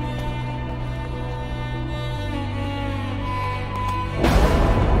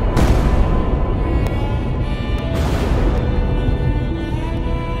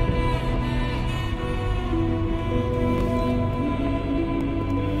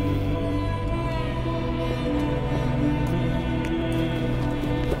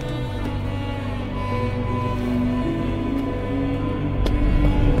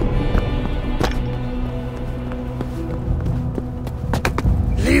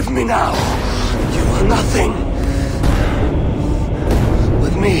 Leave me now. You are nothing.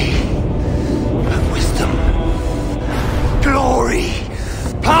 With me wisdom, glory,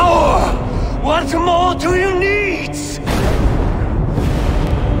 power. What more do you need?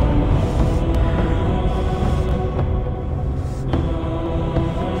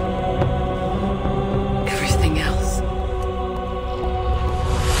 Everything else.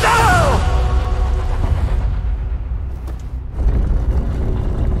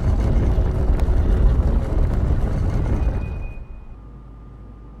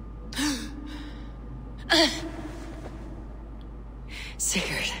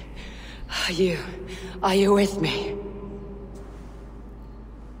 Sigurd, are you with me?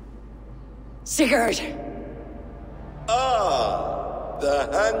 Sigurd! Ah, the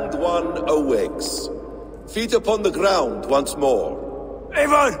Hanged One awakes. Feet upon the ground once more.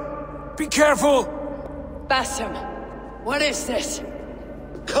 Eivor! Be careful! Basim, what is this?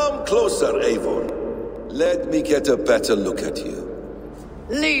 Come closer, Eivor. Let me get a better look at you.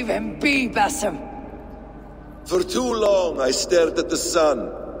 Leave him be, Basim. For too long I stared at the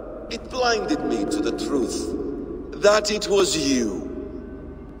sun. It blinded me to the truth. That it was you.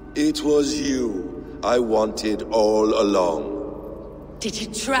 It was you I wanted all along. Did you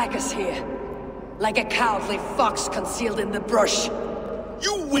track us here? Like a cowardly fox concealed in the brush?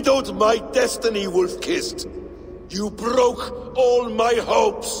 You widowed my destiny, wolf-kissed. You broke all my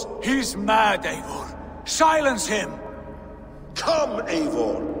hopes. He's mad, Eivor. Silence him! Come,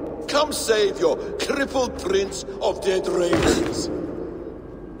 Eivor. Come save your crippled prince of dead ravens.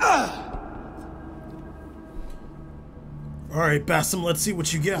 Alright, Basim, let's see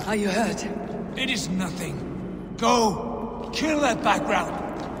what you got. Are you hurt? It is nothing. Go! Kill that background!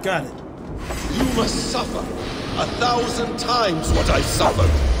 Got it. You must suffer 1,000 times what I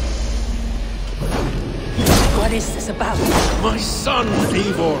suffered. What is this about? My son,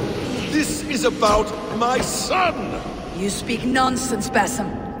 Eivor. This is about my son! You speak nonsense,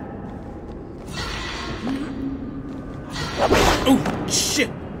 Basim. Oh, shit!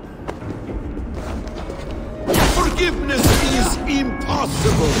 Forgiveness is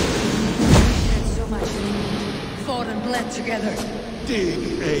impossible! So much fought and bled together.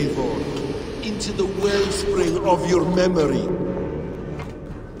 Dig, Eivor, into the wellspring of your memory.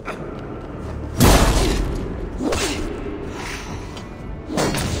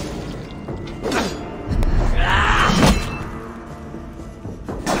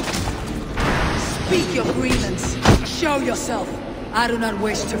 Speak your grievance. Show yourself. I do not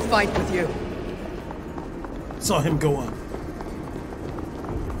wish to fight with you. Saw him go up.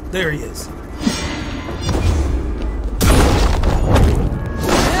 There he is.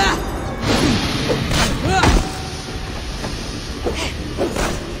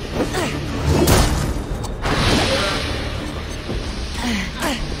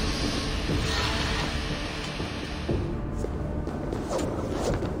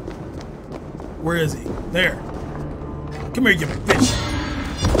 Where is he? There. Come here, you bitch.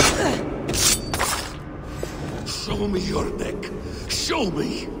 Show me your neck. Show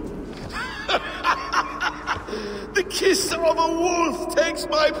me. The kiss of a wolf takes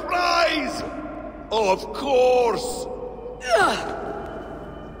my prize. Of course.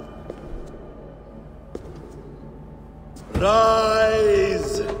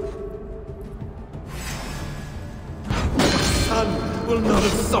 Rise. Son will not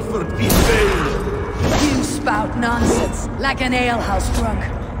have suffered in vain. You spout nonsense, like an alehouse drunk.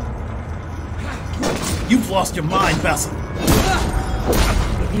 You've lost your mind, Basim.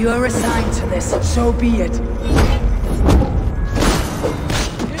 If you are assigned to this, so be it.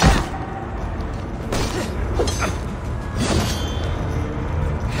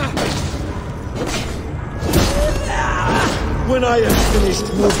 When I am finished,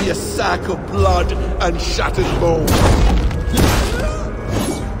 will be a sack of blood and shattered bone.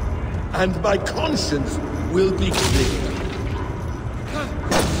 And my conscience will be clear.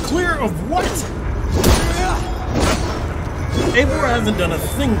 Clear of what? Eivor hasn't done a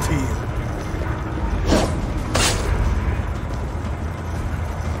thing to you.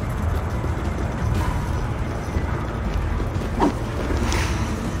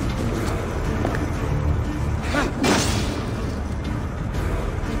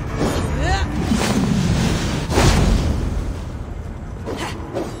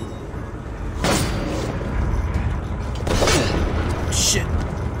 Shit.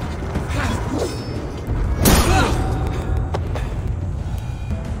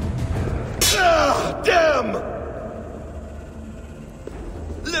 Damn!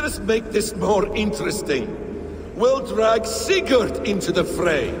 Let us make this more interesting. We'll drag Sigurd into the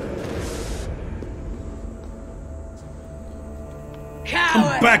fray. Coward!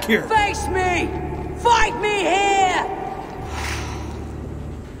 Come back here. Face me! Fight me here!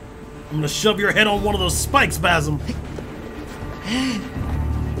 I'm gonna shove your head on one of those spikes, Basim.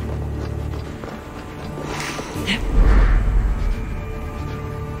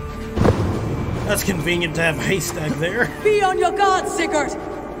 That's convenient to have Haystack there. Be on your guard, Sigurd!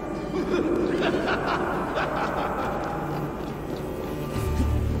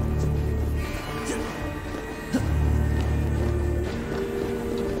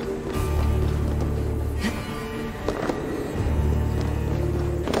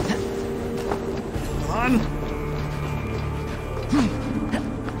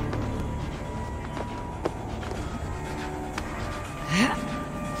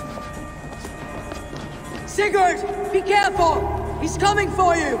 Sigurd! Be careful! He's coming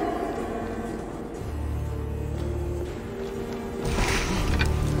for you!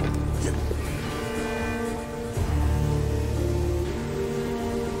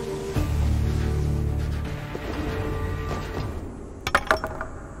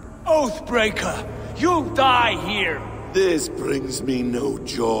 Oathbreaker! You'll die here! This brings me no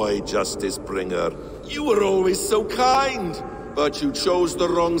joy, Justice Bringer. You were always so kind, but you chose the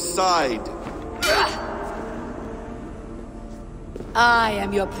wrong side. I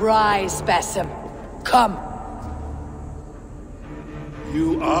am your prize, Basim. Come.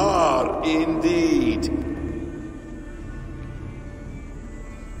 You are indeed.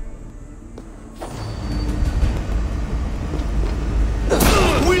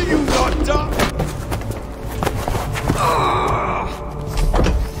 Will you not die?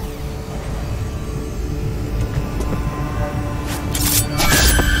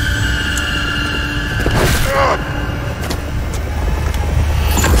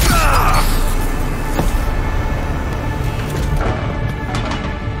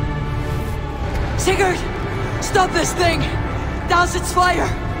 Sigurd! Stop this thing! Douse its fire!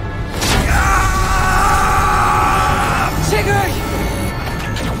 Sigurd!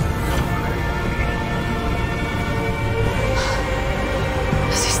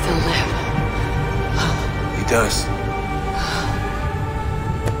 Does he still live? He does.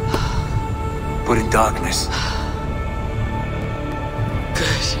 But in darkness.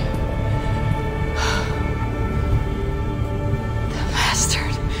 Good. The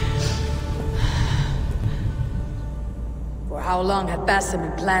bastard. For how long had Basim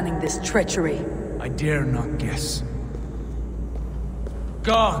been planning this treachery? I dare not guess.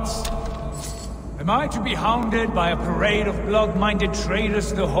 Gods! Am I to be hounded by a parade of blood-minded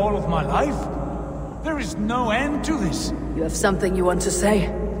traitors the whole of my life? There is no end to this. You have something you want to say?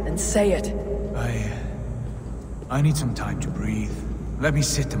 Then say it. I need some time to breathe. Let me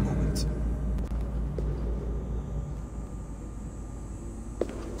sit a moment.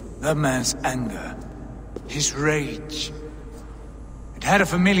 That man's anger, his rage, it had a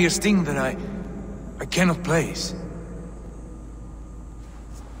familiar sting that I cannot place.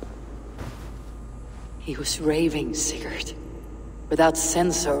 He was raving, Sigurd. Without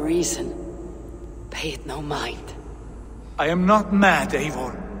sense or reason. Pay it no mind. I am not mad,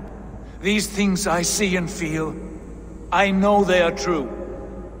 Eivor. These things I see and feel, I know they are true.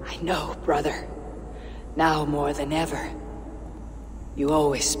 I know, brother. Now more than ever. You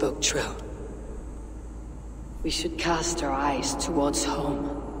always spoke true. We should cast our eyes towards home.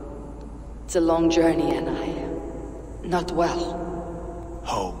 It's a long journey and I... not well.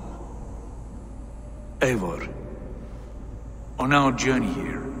 Home. Eivor, on our journey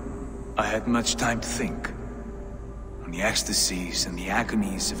here, I had much time to think. On the ecstasies and the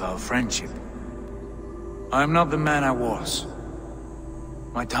agonies of our friendship. I am not the man I was.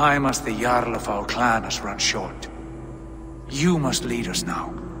 My time as the Jarl of our clan has run short. You must lead us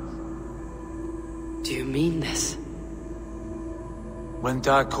now. Do you mean this? When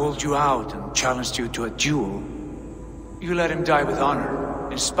Dag called you out and challenged you to a duel, you let him die with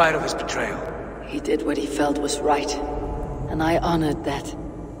honor, in spite of his betrayal. He did what he felt was right, and I honored that.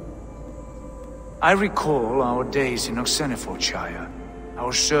 I recall our days in Oxenfordshire,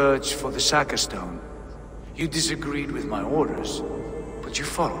 our search for the Saga Stone. You disagreed with my orders, but you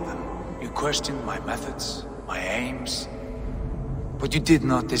followed them. You questioned my methods, my aims, but you did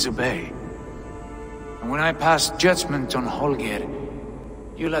not disobey. And when I passed judgment on Holger,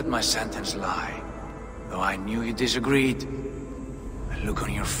 you let my sentence lie. Though I knew you disagreed, the look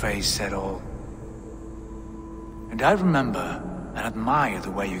on your face said all. And I remember and admire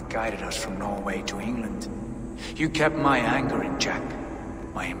the way you guided us from Norway to England. You kept my anger in check,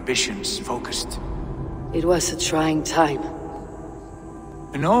 my ambitions focused. It was a trying time.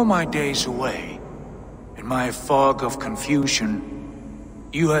 In all my days away, in my fog of confusion,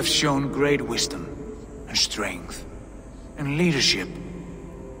 you have shown great wisdom and strength and leadership.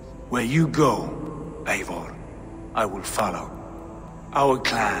 Where you go, Eivor, I will follow. Our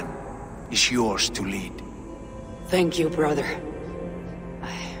clan is yours to lead. Thank you, brother.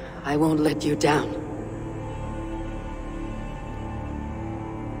 I won't let you down.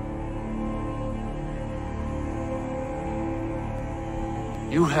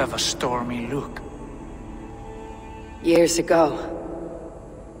 You have a stormy look. Years ago,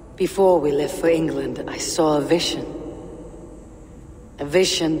 before we left for England, I saw a vision. A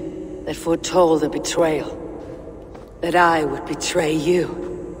vision that foretold a betrayal. That I would betray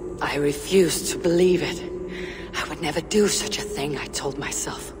you. I refused to believe it. I would never do such a thing, I told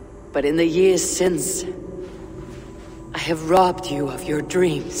myself. But in the years since, I have robbed you of your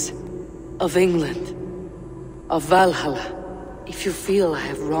dreams. Of England. Of Valhalla. If you feel I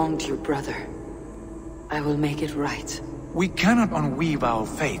have wronged you, brother, I will make it right. We cannot unweave our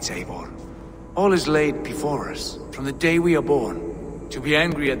fates, Eivor. All is laid before us, from the day we are born. To be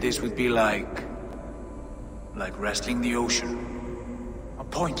angry at this would be like wrestling the ocean. A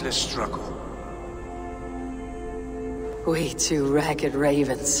pointless struggle. We two ragged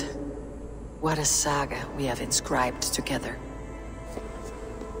ravens. What a saga we have inscribed together.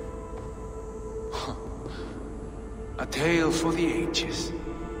 A tale for the ages.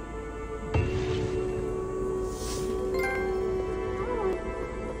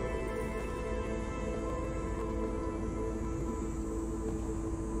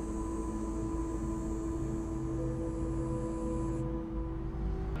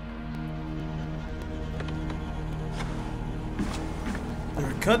 Is there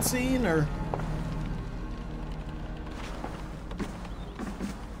a cutscene or?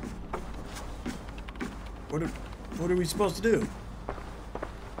 What are we supposed to do?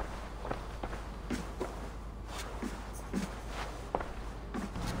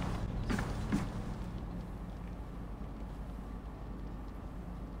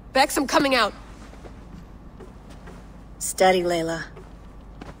 Bex, I'm coming out. Steady, Layla.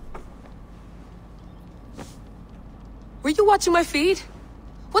 Were you watching my feed?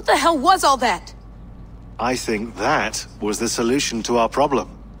 What the hell was all that? I think that was the solution to our problem.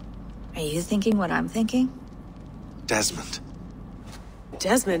 Are you thinking what I'm thinking? Desmond.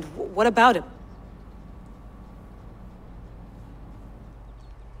 Desmond? What about him?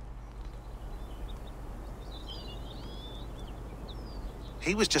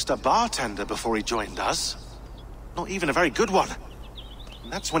 He was just a bartender before he joined us. Not even a very good one.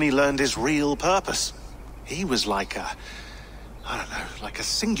 And that's when he learned his real purpose. He was like a... I don't know, like a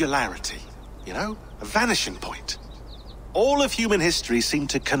singularity. You know? A vanishing point. All of human history seemed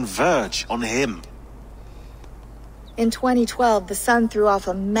to converge on him. In 2012, the sun threw off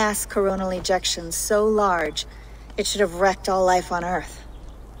a mass coronal ejection so large, it should have wrecked all life on Earth.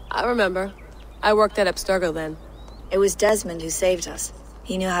 I remember. I worked at Abstergo then. It was Desmond who saved us.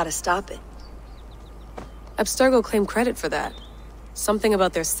 He knew how to stop it. Abstergo claimed credit for that. Something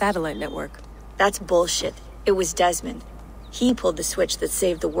about their satellite network. That's bullshit. It was Desmond. He pulled the switch that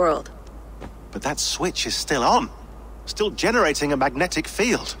saved the world. But that switch is still on. Still generating a magnetic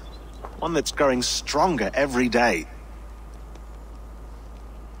field. One that's growing stronger every day.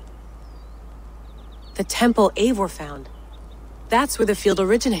 The temple Eivor found. That's where the field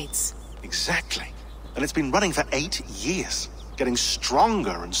originates. Exactly. And it's been running for 8 years. Getting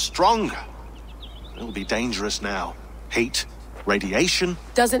stronger and stronger. It'll be dangerous now. Heat, radiation.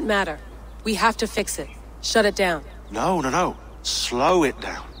 Doesn't matter. We have to fix it. Shut it down. No. Slow it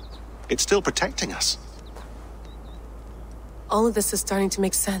down. It's still protecting us. All of this is starting to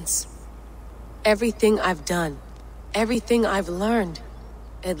make sense. Everything I've done, everything I've learned,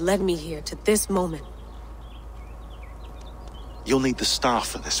 it led me here to this moment. You'll need the staff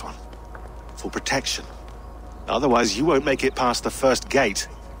for this one. For protection. Otherwise, you won't make it past the first gate.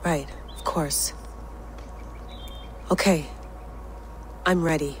 Right, of course. Okay. I'm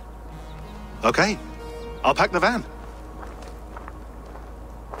ready. Okay. I'll pack the van.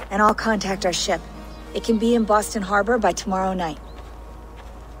 And I'll contact our ship. It can be in Boston Harbor by tomorrow night.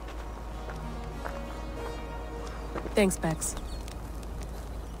 Thanks, Bex.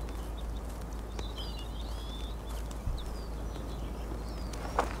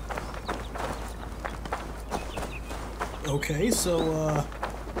 Okay, so,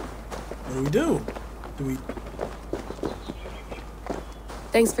 what do? Do we...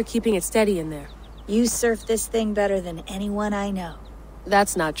 Thanks for keeping it steady in there. You surf this thing better than anyone I know.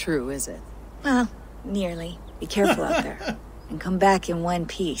 That's not true, is it? Well, nearly. Be careful out there. And come back in one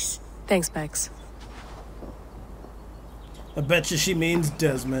piece. Thanks, Bex. I bet you she means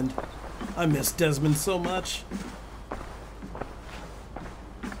Desmond. I miss Desmond so much.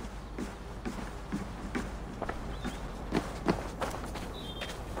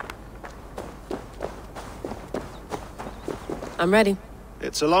 I'm ready.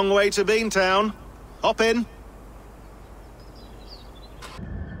 It's a long way to Beantown. Hop in.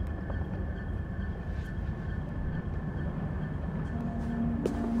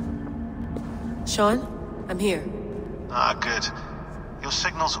 Sean, I'm here. Ah, good. Your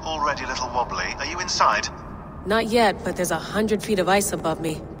signal's already a little wobbly. Are you inside? Not yet, but there's 100 feet of ice above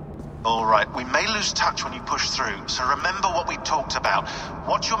me. All right, we may lose touch when you push through, so remember what we talked about.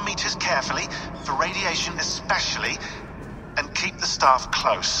 Watch your meters carefully, for radiation especially, and keep the staff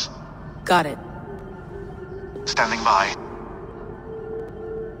close. Got it. Standing by.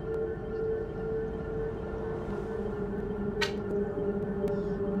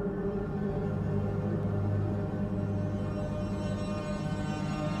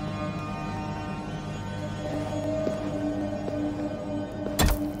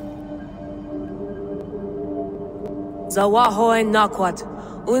 Zawaho en nakwat,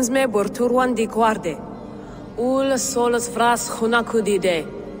 unsme borturwan di guarde. Ul solos fras hunakudide.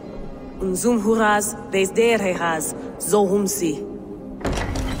 Unzum huraz, desderehaz, zohumsi.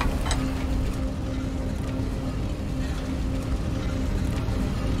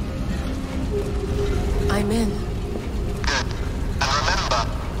 I'm in. Good. And remember,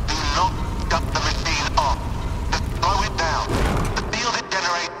 do not cut the machine off. Just slow it down. The field it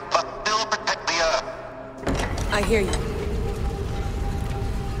generates, but still protect the Earth. I hear you.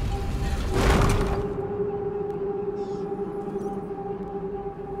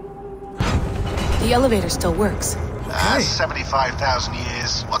 The elevator still works. 75,000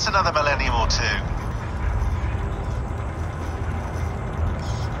 years. What's another millennium or two?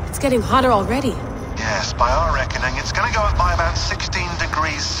 It's getting hotter already. Yes, by our reckoning, it's gonna go up by about 16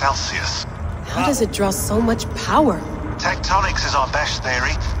 degrees Celsius. How does it draw so much power? Tectonics is our best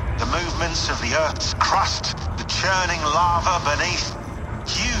theory. The movements of the Earth's crust, the churning lava beneath.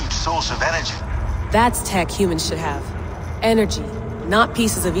 Huge source of energy. That's tech humans should have. Energy, not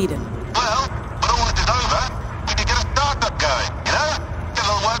pieces of Eden. Well, when all this is over, we could get a startup going, you know? Get a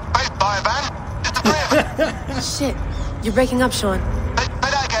little workspace, buy a van, just the three of us. Shit, you're breaking up, Sean. Say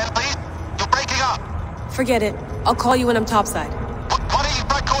that again, please. You're breaking up. Forget it. I'll call you when I'm topside. Why don't you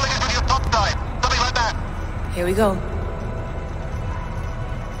try calling us when you're topside? Something like that. Here we go.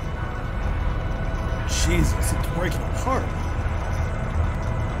 Jesus, it's breaking apart.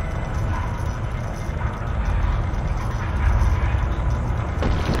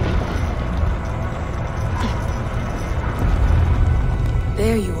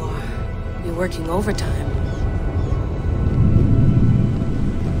 There you are. You're working overtime.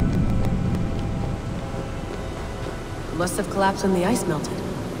 Must have collapsed when the ice melted.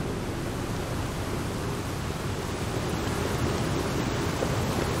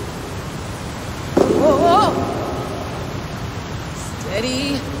 Whoa!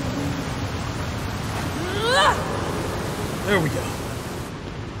 Steady. There we go.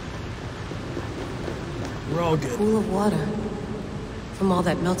 We're all good. Pool of water. From all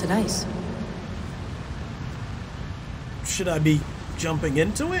that melted ice. Should I be jumping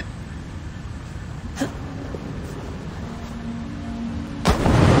into it?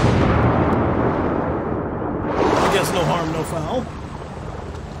 I guess no harm, no foul.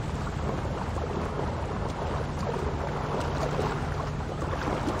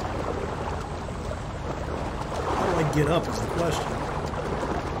 How do I get up is the question.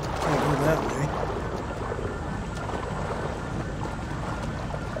 Can't go that way.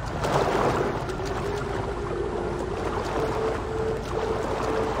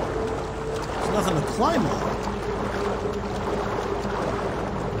 Nothing to climb on.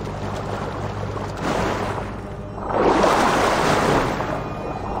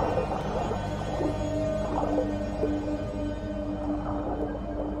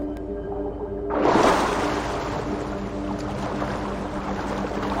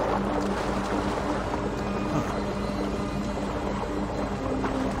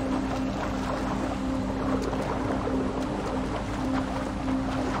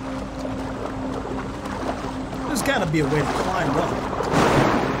 There's gotta be a way to climb up.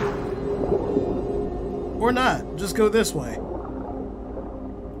 Or not. Just go this way.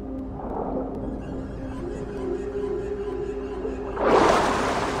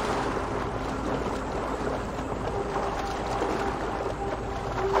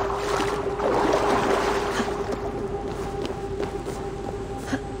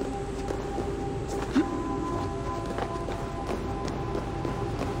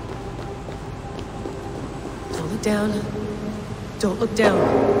 Down. Don't look down.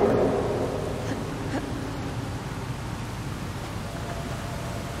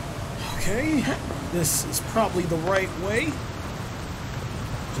 Okay, this is probably the right way.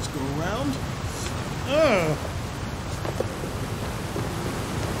 Just go around.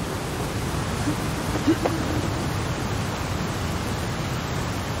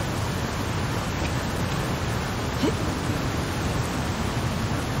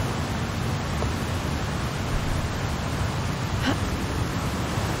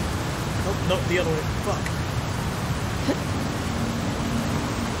 No, the other way. Fuck.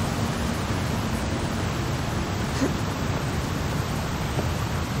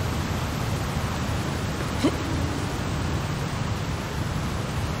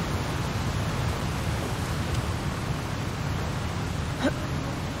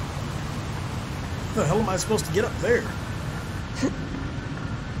 How the hell am I supposed to get up there?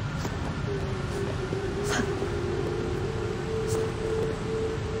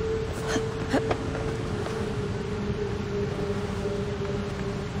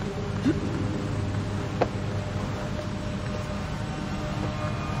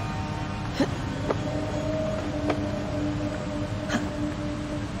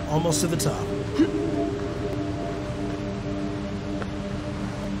 Almost to the top.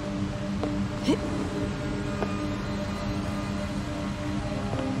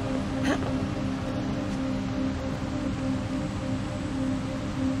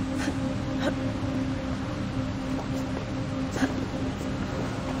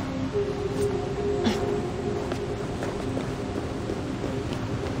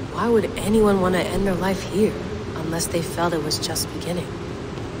 Why would anyone want to end their life here, unless they felt it was just beginning?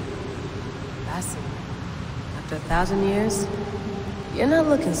 Basim, after 1,000 years, you're not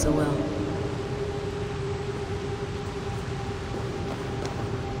looking so well.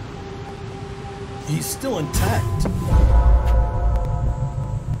 He's still intact.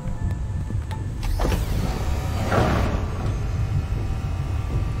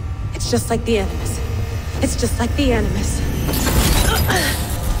 It's just like the Animus. It's just like the Animus.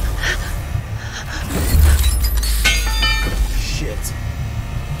 Shit.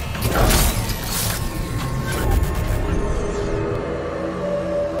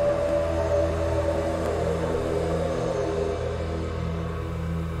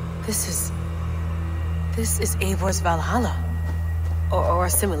 This is Eivor's Valhalla. Or a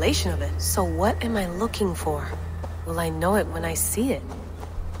simulation of it. So what am I looking for? Will I know it when I see it?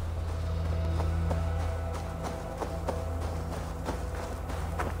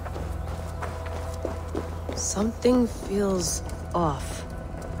 Something feels off.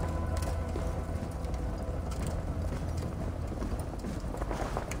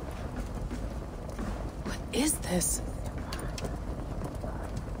 What is this?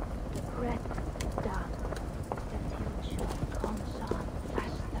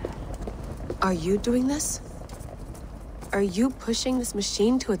 Are you doing this? Are you pushing this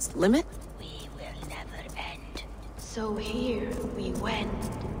machine to its limit? We will never end. So here we went,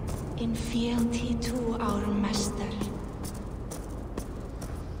 in fealty to our master.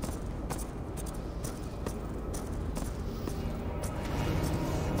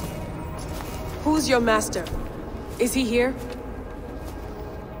 Who's your master? Is he here?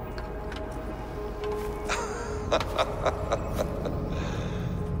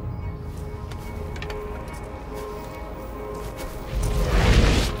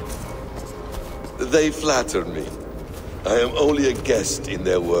 They flatter me. I am only a guest in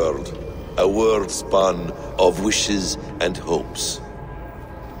their world. A world spun of wishes and hopes.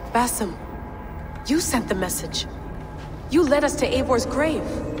 Basim, you sent the message. You led us to Eivor's grave.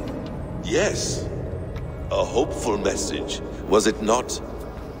 Yes. A hopeful message, was it not?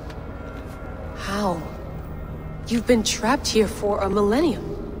 How? You've been trapped here for a millennium.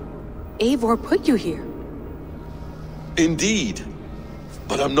 Eivor put you here. Indeed.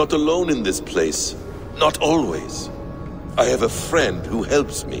 But I'm not alone in this place. Not always. I have a friend who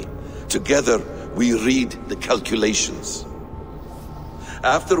helps me. Together, we read the calculations.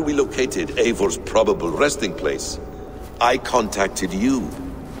 After we located Eivor's probable resting place, I contacted you.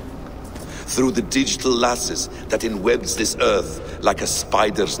 Through the digital lasses that enwebs this earth like a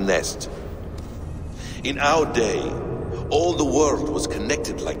spider's nest. In our day, all the world was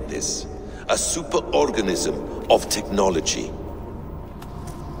connected like this. A superorganism of technology.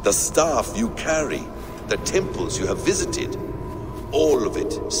 The staff you carry, the temples you have visited, all of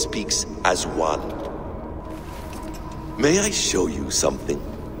it speaks as one. May I show you something?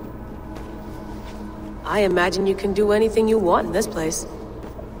 I imagine you can do anything you want in this place.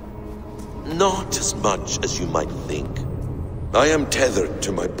 Not as much as you might think. I am tethered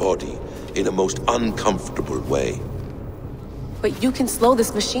to my body in a most uncomfortable way. But you can slow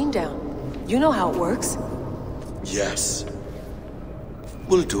this machine down. You know how it works. Yes.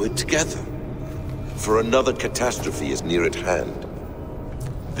 We'll do it together. For another catastrophe is near at hand.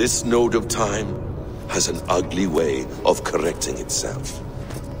 This node of time has an ugly way of correcting itself.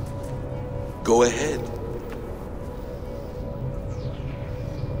 Go ahead.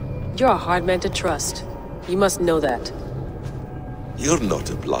 You're a hard man to trust. You must know that. You're not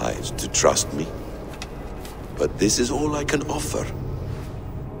obliged to trust me. But this is all I can offer.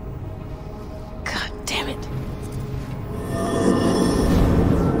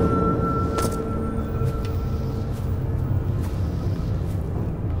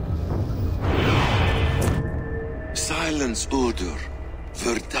 Servants Udur,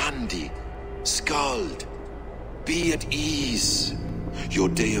 Verdandi, Skald, be at ease. Your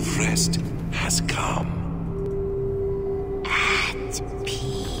day of rest has come. At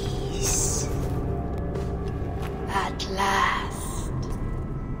peace. At last,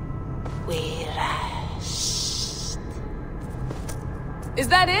 we rest. Is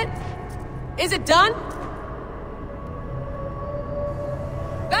that it? Is it done?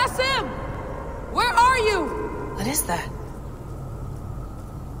 That's him! Where are you? What is that?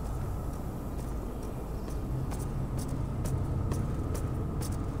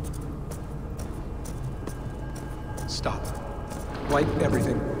 Stop. Wipe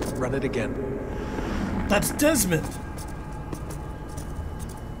everything. Run it again. That's Desmond!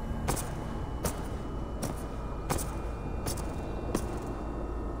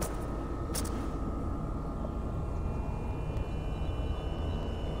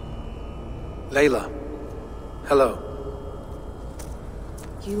 Layla. Hello.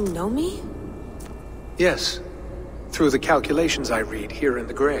 You know me? Yes. Through the calculations I read here in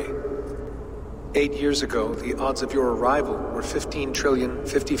the gray. 8 years ago, the odds of your arrival were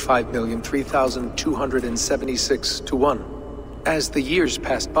 15,055,003,276 to 1. As the years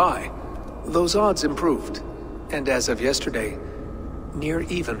passed by, those odds improved. And as of yesterday, near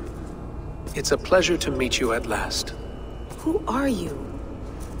even. It's a pleasure to meet you at last. Who are you?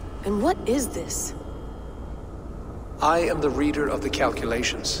 And what is this? I am the reader of the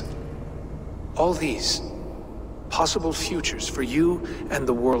calculations. All these, possible futures for you and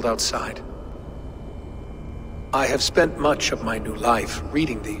the world outside. I have spent much of my new life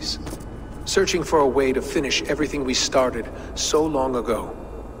reading these, searching for a way to finish everything we started so long ago.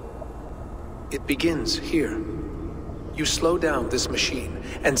 It begins here. You slow down this machine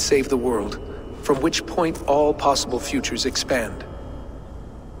and save the world, from which point all possible futures expand.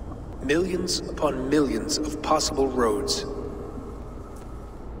 Millions upon millions of possible roads.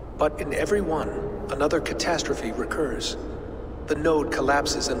 But in every one, another catastrophe recurs. The node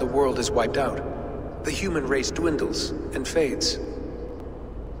collapses and the world is wiped out. The human race dwindles and fades.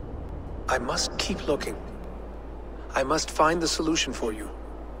 I must keep looking. I must find the solution for you.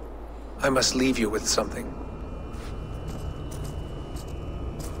 I must leave you with something.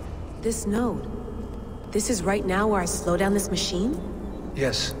 This node. This is right now where I slow down this machine?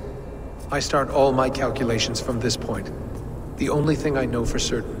 Yes. I start all my calculations from this point. The only thing I know for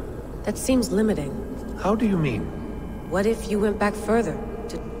certain. That seems limiting. How do you mean? What if you went back further,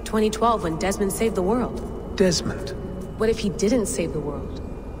 to 2012 when Desmond saved the world? Desmond? What if he didn't save the world?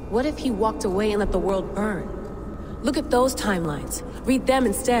 What if he walked away and let the world burn? Look at those timelines. Read them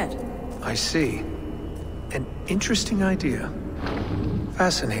instead. I see. An interesting idea.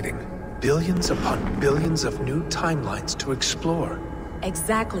 Fascinating. Billions upon billions of new timelines to explore.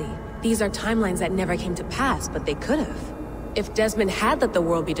 Exactly. These are timelines that never came to pass, but they could have. If Desmond had let the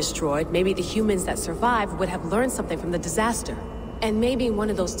world be destroyed, maybe the humans that survived would have learned something from the disaster. And maybe in one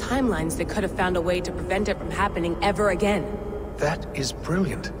of those timelines they could have found a way to prevent it from happening ever again. That is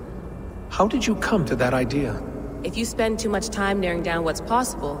brilliant. How did you come to that idea? If you spend too much time narrowing down what's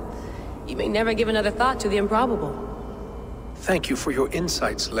possible, you may never give another thought to the improbable. Thank you for your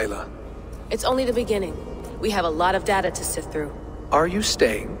insights, Layla. It's only the beginning. We have a lot of data to sift through. Are you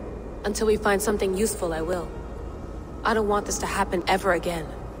staying? Until we find something useful, I will. I don't want this to happen ever again.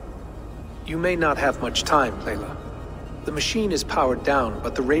 You may not have much time, Layla. The machine is powered down,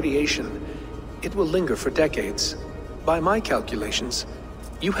 but the radiation, it will linger for decades. By my calculations,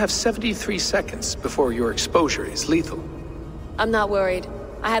 you have 73 seconds before your exposure is lethal. I'm not worried.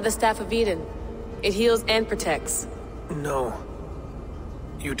 I have the Staff of Eden. It heals and protects. No.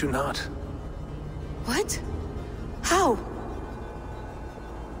 You do not. What? How?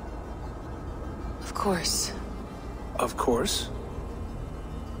 Of course. Of course?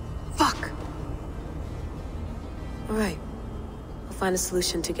 Fuck! Alright. We'll find a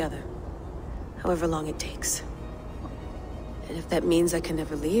solution together. However long it takes. And if that means I can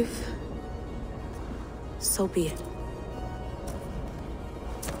never leave, so be it.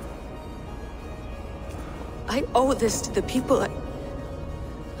 I owe this to the people I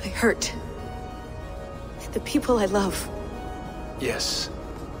hurt. The people I love. Yes.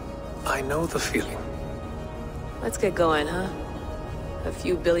 I know the feeling. Let's get going, huh? A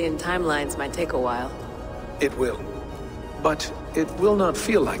few billion timelines might take a while. It will. But it will not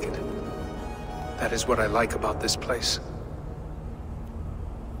feel like it. That is what I like about this place.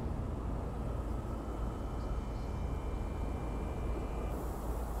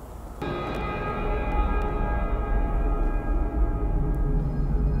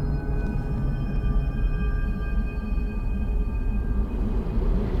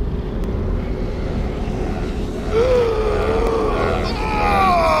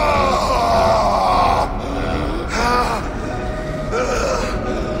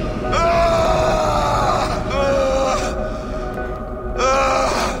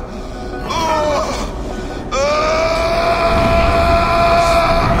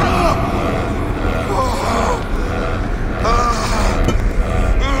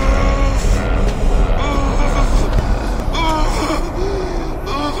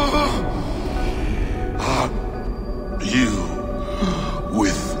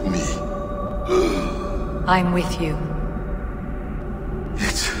 I'm with you.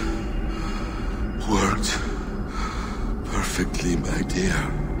 It worked perfectly, my dear.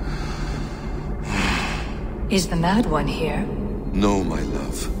 Is the Mad One here? No, my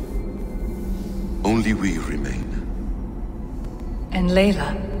love. Only we remain. And Layla?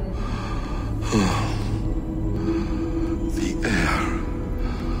 The air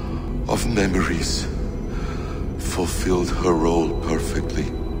of memories fulfilled her role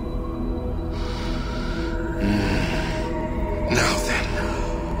perfectly. Now then,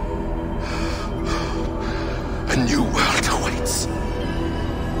 a new world awaits.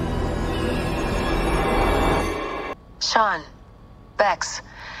 Sean, Bex,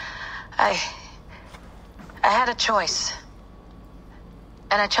 I had a choice.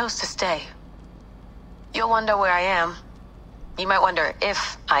 And I chose to stay. You'll wonder where I am. You might wonder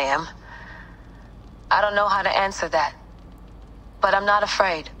if I am. I don't know how to answer that. But I'm not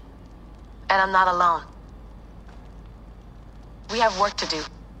afraid. And I'm not alone. We have work to do.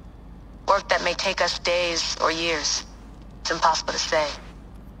 Work that may take us days or years. It's impossible to say.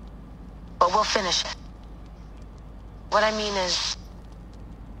 But we'll finish it. What I mean is,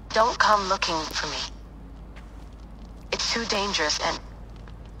 don't come looking for me. It's too dangerous and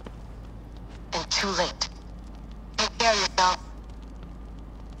too late. Take care of yourself.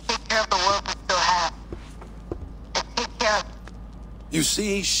 Take care of the world we still have. And take care of... You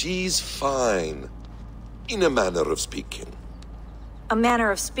see, she's fine. In a manner of speaking. A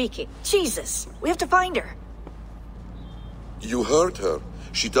manner of speaking. Jesus, we have to find her. You heard her.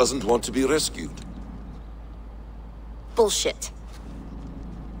 She doesn't want to be rescued. Bullshit.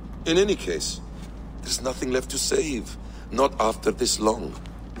 In any case, there's nothing left to save. Not after this long.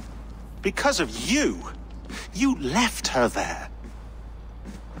 Because of you. You left her there.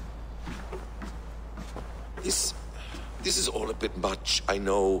 This is all a bit much, I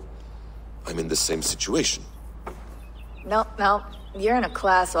know. I'm in the same situation. No, you're in a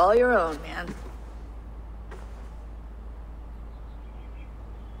class all your own, man.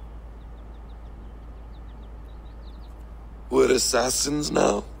 We're assassins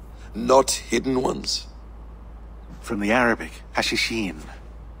now, not hidden ones. From the Arabic, Hashishin.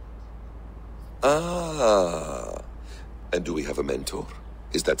 Ah. And do we have a mentor?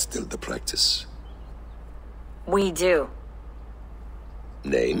 Is that still the practice? We do.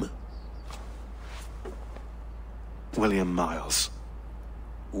 Name? William Miles.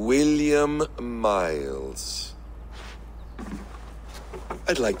 William Miles.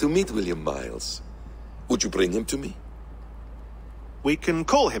 I'd like to meet William Miles. Would you bring him to me? We can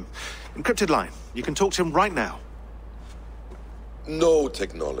call him. Encrypted line. You can talk to him right now. No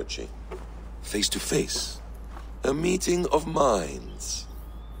technology. Face to face. A meeting of minds.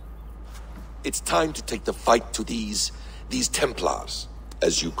 It's time to take the fight to these Templars,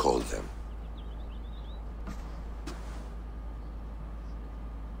 as you call them.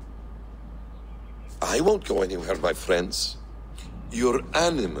 I won't go anywhere, my friends. Your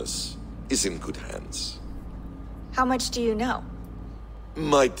animus is in good hands. How much do you know?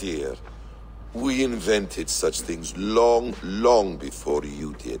 My dear, we invented such things long, long before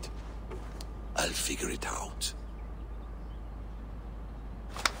you did. I'll figure it out.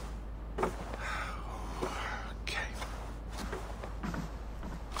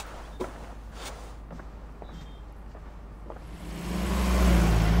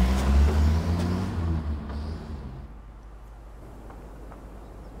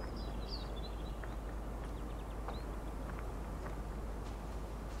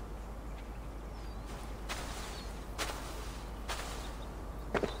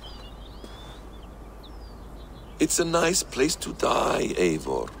 It's a nice place to die,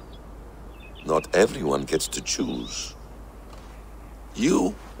 Eivor. Not everyone gets to choose.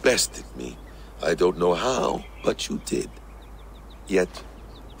 You bested me. I don't know how, but you did. Yet,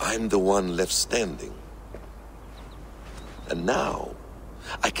 I'm the one left standing. And now,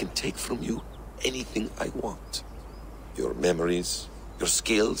 I can take from you anything I want. Your memories, your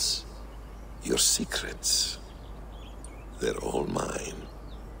skills, your secrets. They're all mine.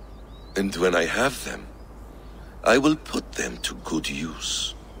 And when I have them, I will put them to good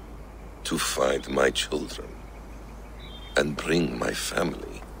use. To find my children. And bring my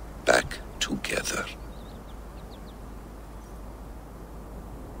family back together.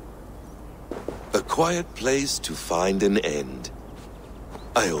 A quiet place to find an end.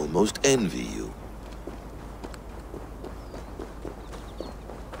 I almost envy you.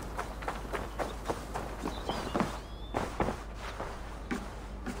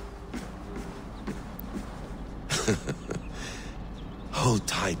 Hold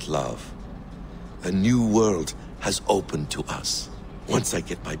tight, love. A new world has opened to us. Once I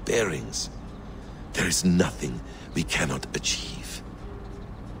get my bearings, There is nothing we cannot achieve.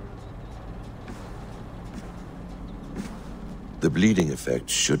 The bleeding effect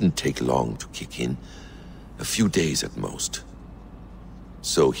shouldn't take long to kick in. A few days at most.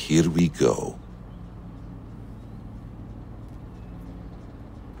 So here we go.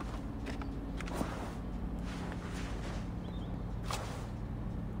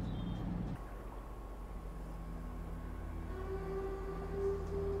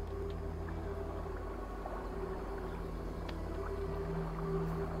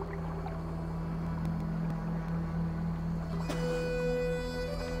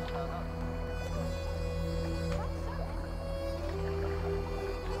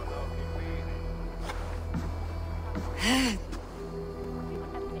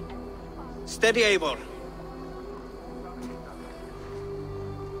 Steady, Eivor.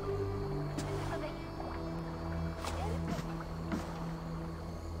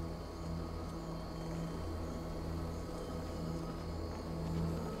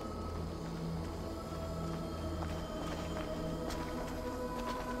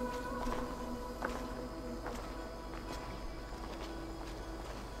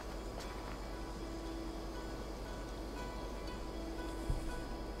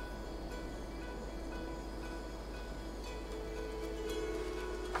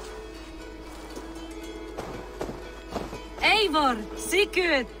 Eivor,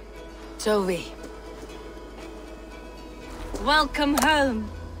 sCreed. Toby. Welcome home.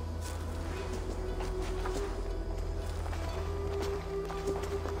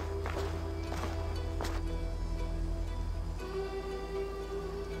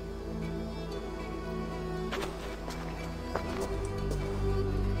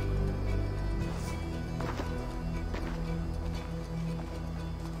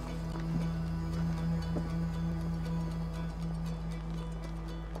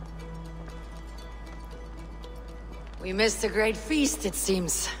 We missed a great feast, it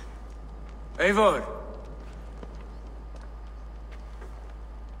seems. Eivor!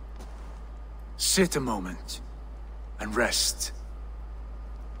 Sit a moment and rest.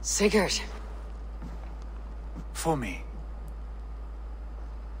 Sigurd. For me.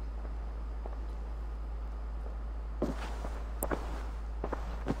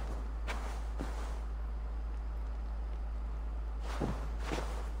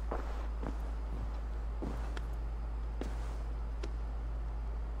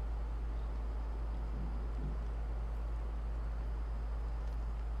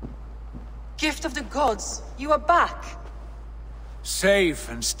 Gift of the gods, you are back. Safe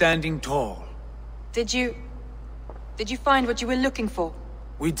and standing tall. Did you find what you were looking for?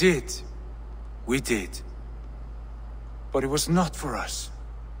 We did. We did. But it was not for us.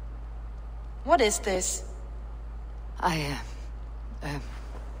 What is this?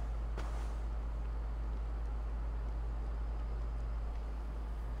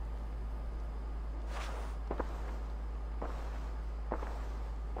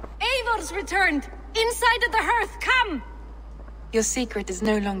 Eivors returned! Inside of the hearth, come! Your secret is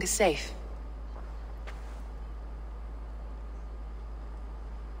no longer safe.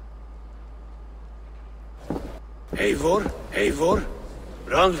 Eivor? Eivor?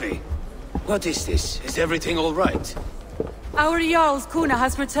 Randvi? What is this? Is everything all right? Our Jarl's Kuna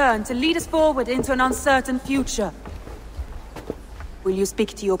has returned to lead us forward into an uncertain future. Will you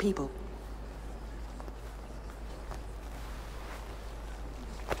speak to your people?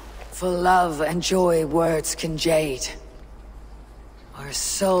 For love and joy words can jade. Our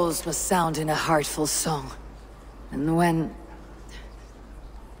souls must sound in a heartful song. And when...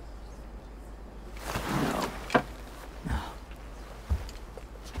 No.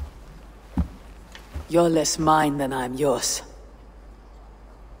 You're less mine than I'm yours.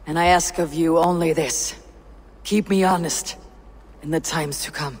 And I ask of you only this. Keep me honest in the times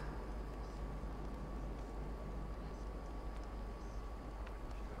to come.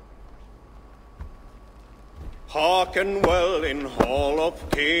 Hearken well in Hall of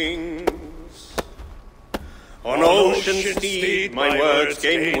Kings. On ocean steed my words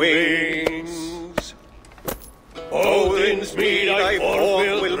gain wings. Odin's mead I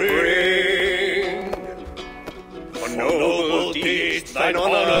forth will bring. For noble deeds thine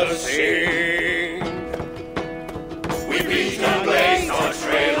honor sing. We beat and blaze our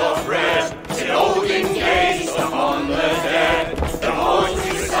trail of red, till Odin gazed upon the dead. The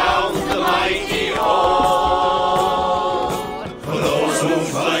voice resounds the mighty hall. For those who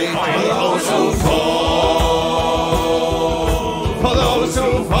fight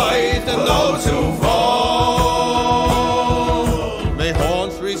and those who fall, may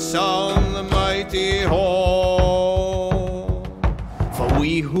horns resound the mighty hall. For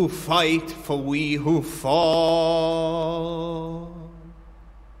we who fight fight for we who fall.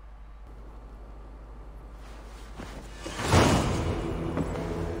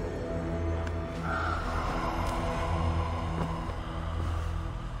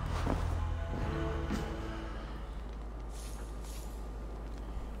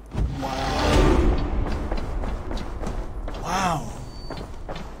 Wow.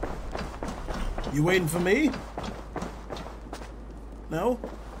 You waiting for me? No?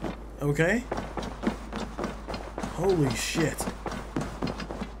 Okay. Holy shit.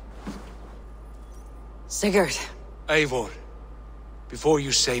 Sigurd. Eivor, before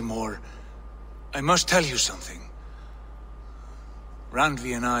you say more, I must tell you something.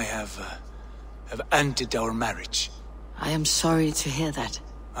 Randvi and I have ended our marriage. I am sorry to hear that.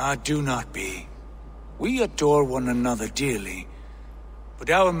 Ah, do not be. We adore one another dearly,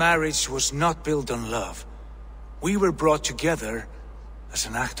 but our marriage was not built on love. We were brought together as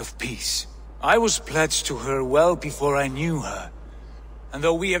an act of peace. I was pledged to her well before I knew her, and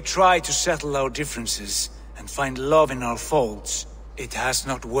though we have tried to settle our differences and find love in our faults, it has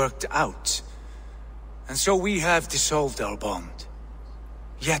not worked out. And so we have dissolved our bond.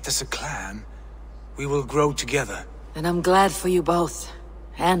 Yet as a clan, we will grow together. And I'm glad for you both,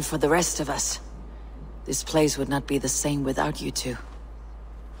 and for the rest of us. This place would not be the same without you two.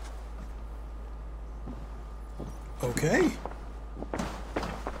 Okay.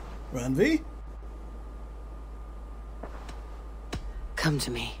 Randvi? Come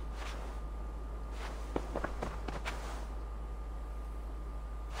to me.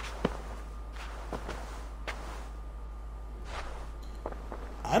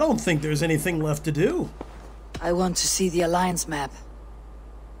 I don't think there's anything left to do. I want to see the Alliance map.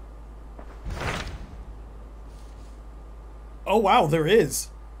 Oh wow, there is.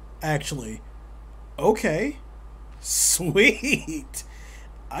 Actually. Okay. Sweet.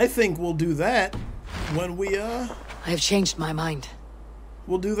 I think we'll do that when we, I have changed my mind.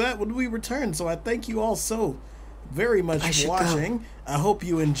 We'll do that when we return, so I thank you all so very much for watching. Go. I hope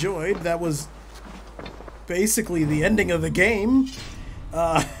you enjoyed. That was basically the ending of the game.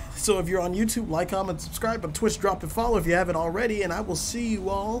 So if you're on YouTube, like, comment, subscribe. On Twitch, drop a follow if you haven't already, and I will see you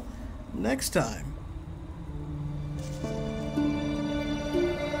all next time.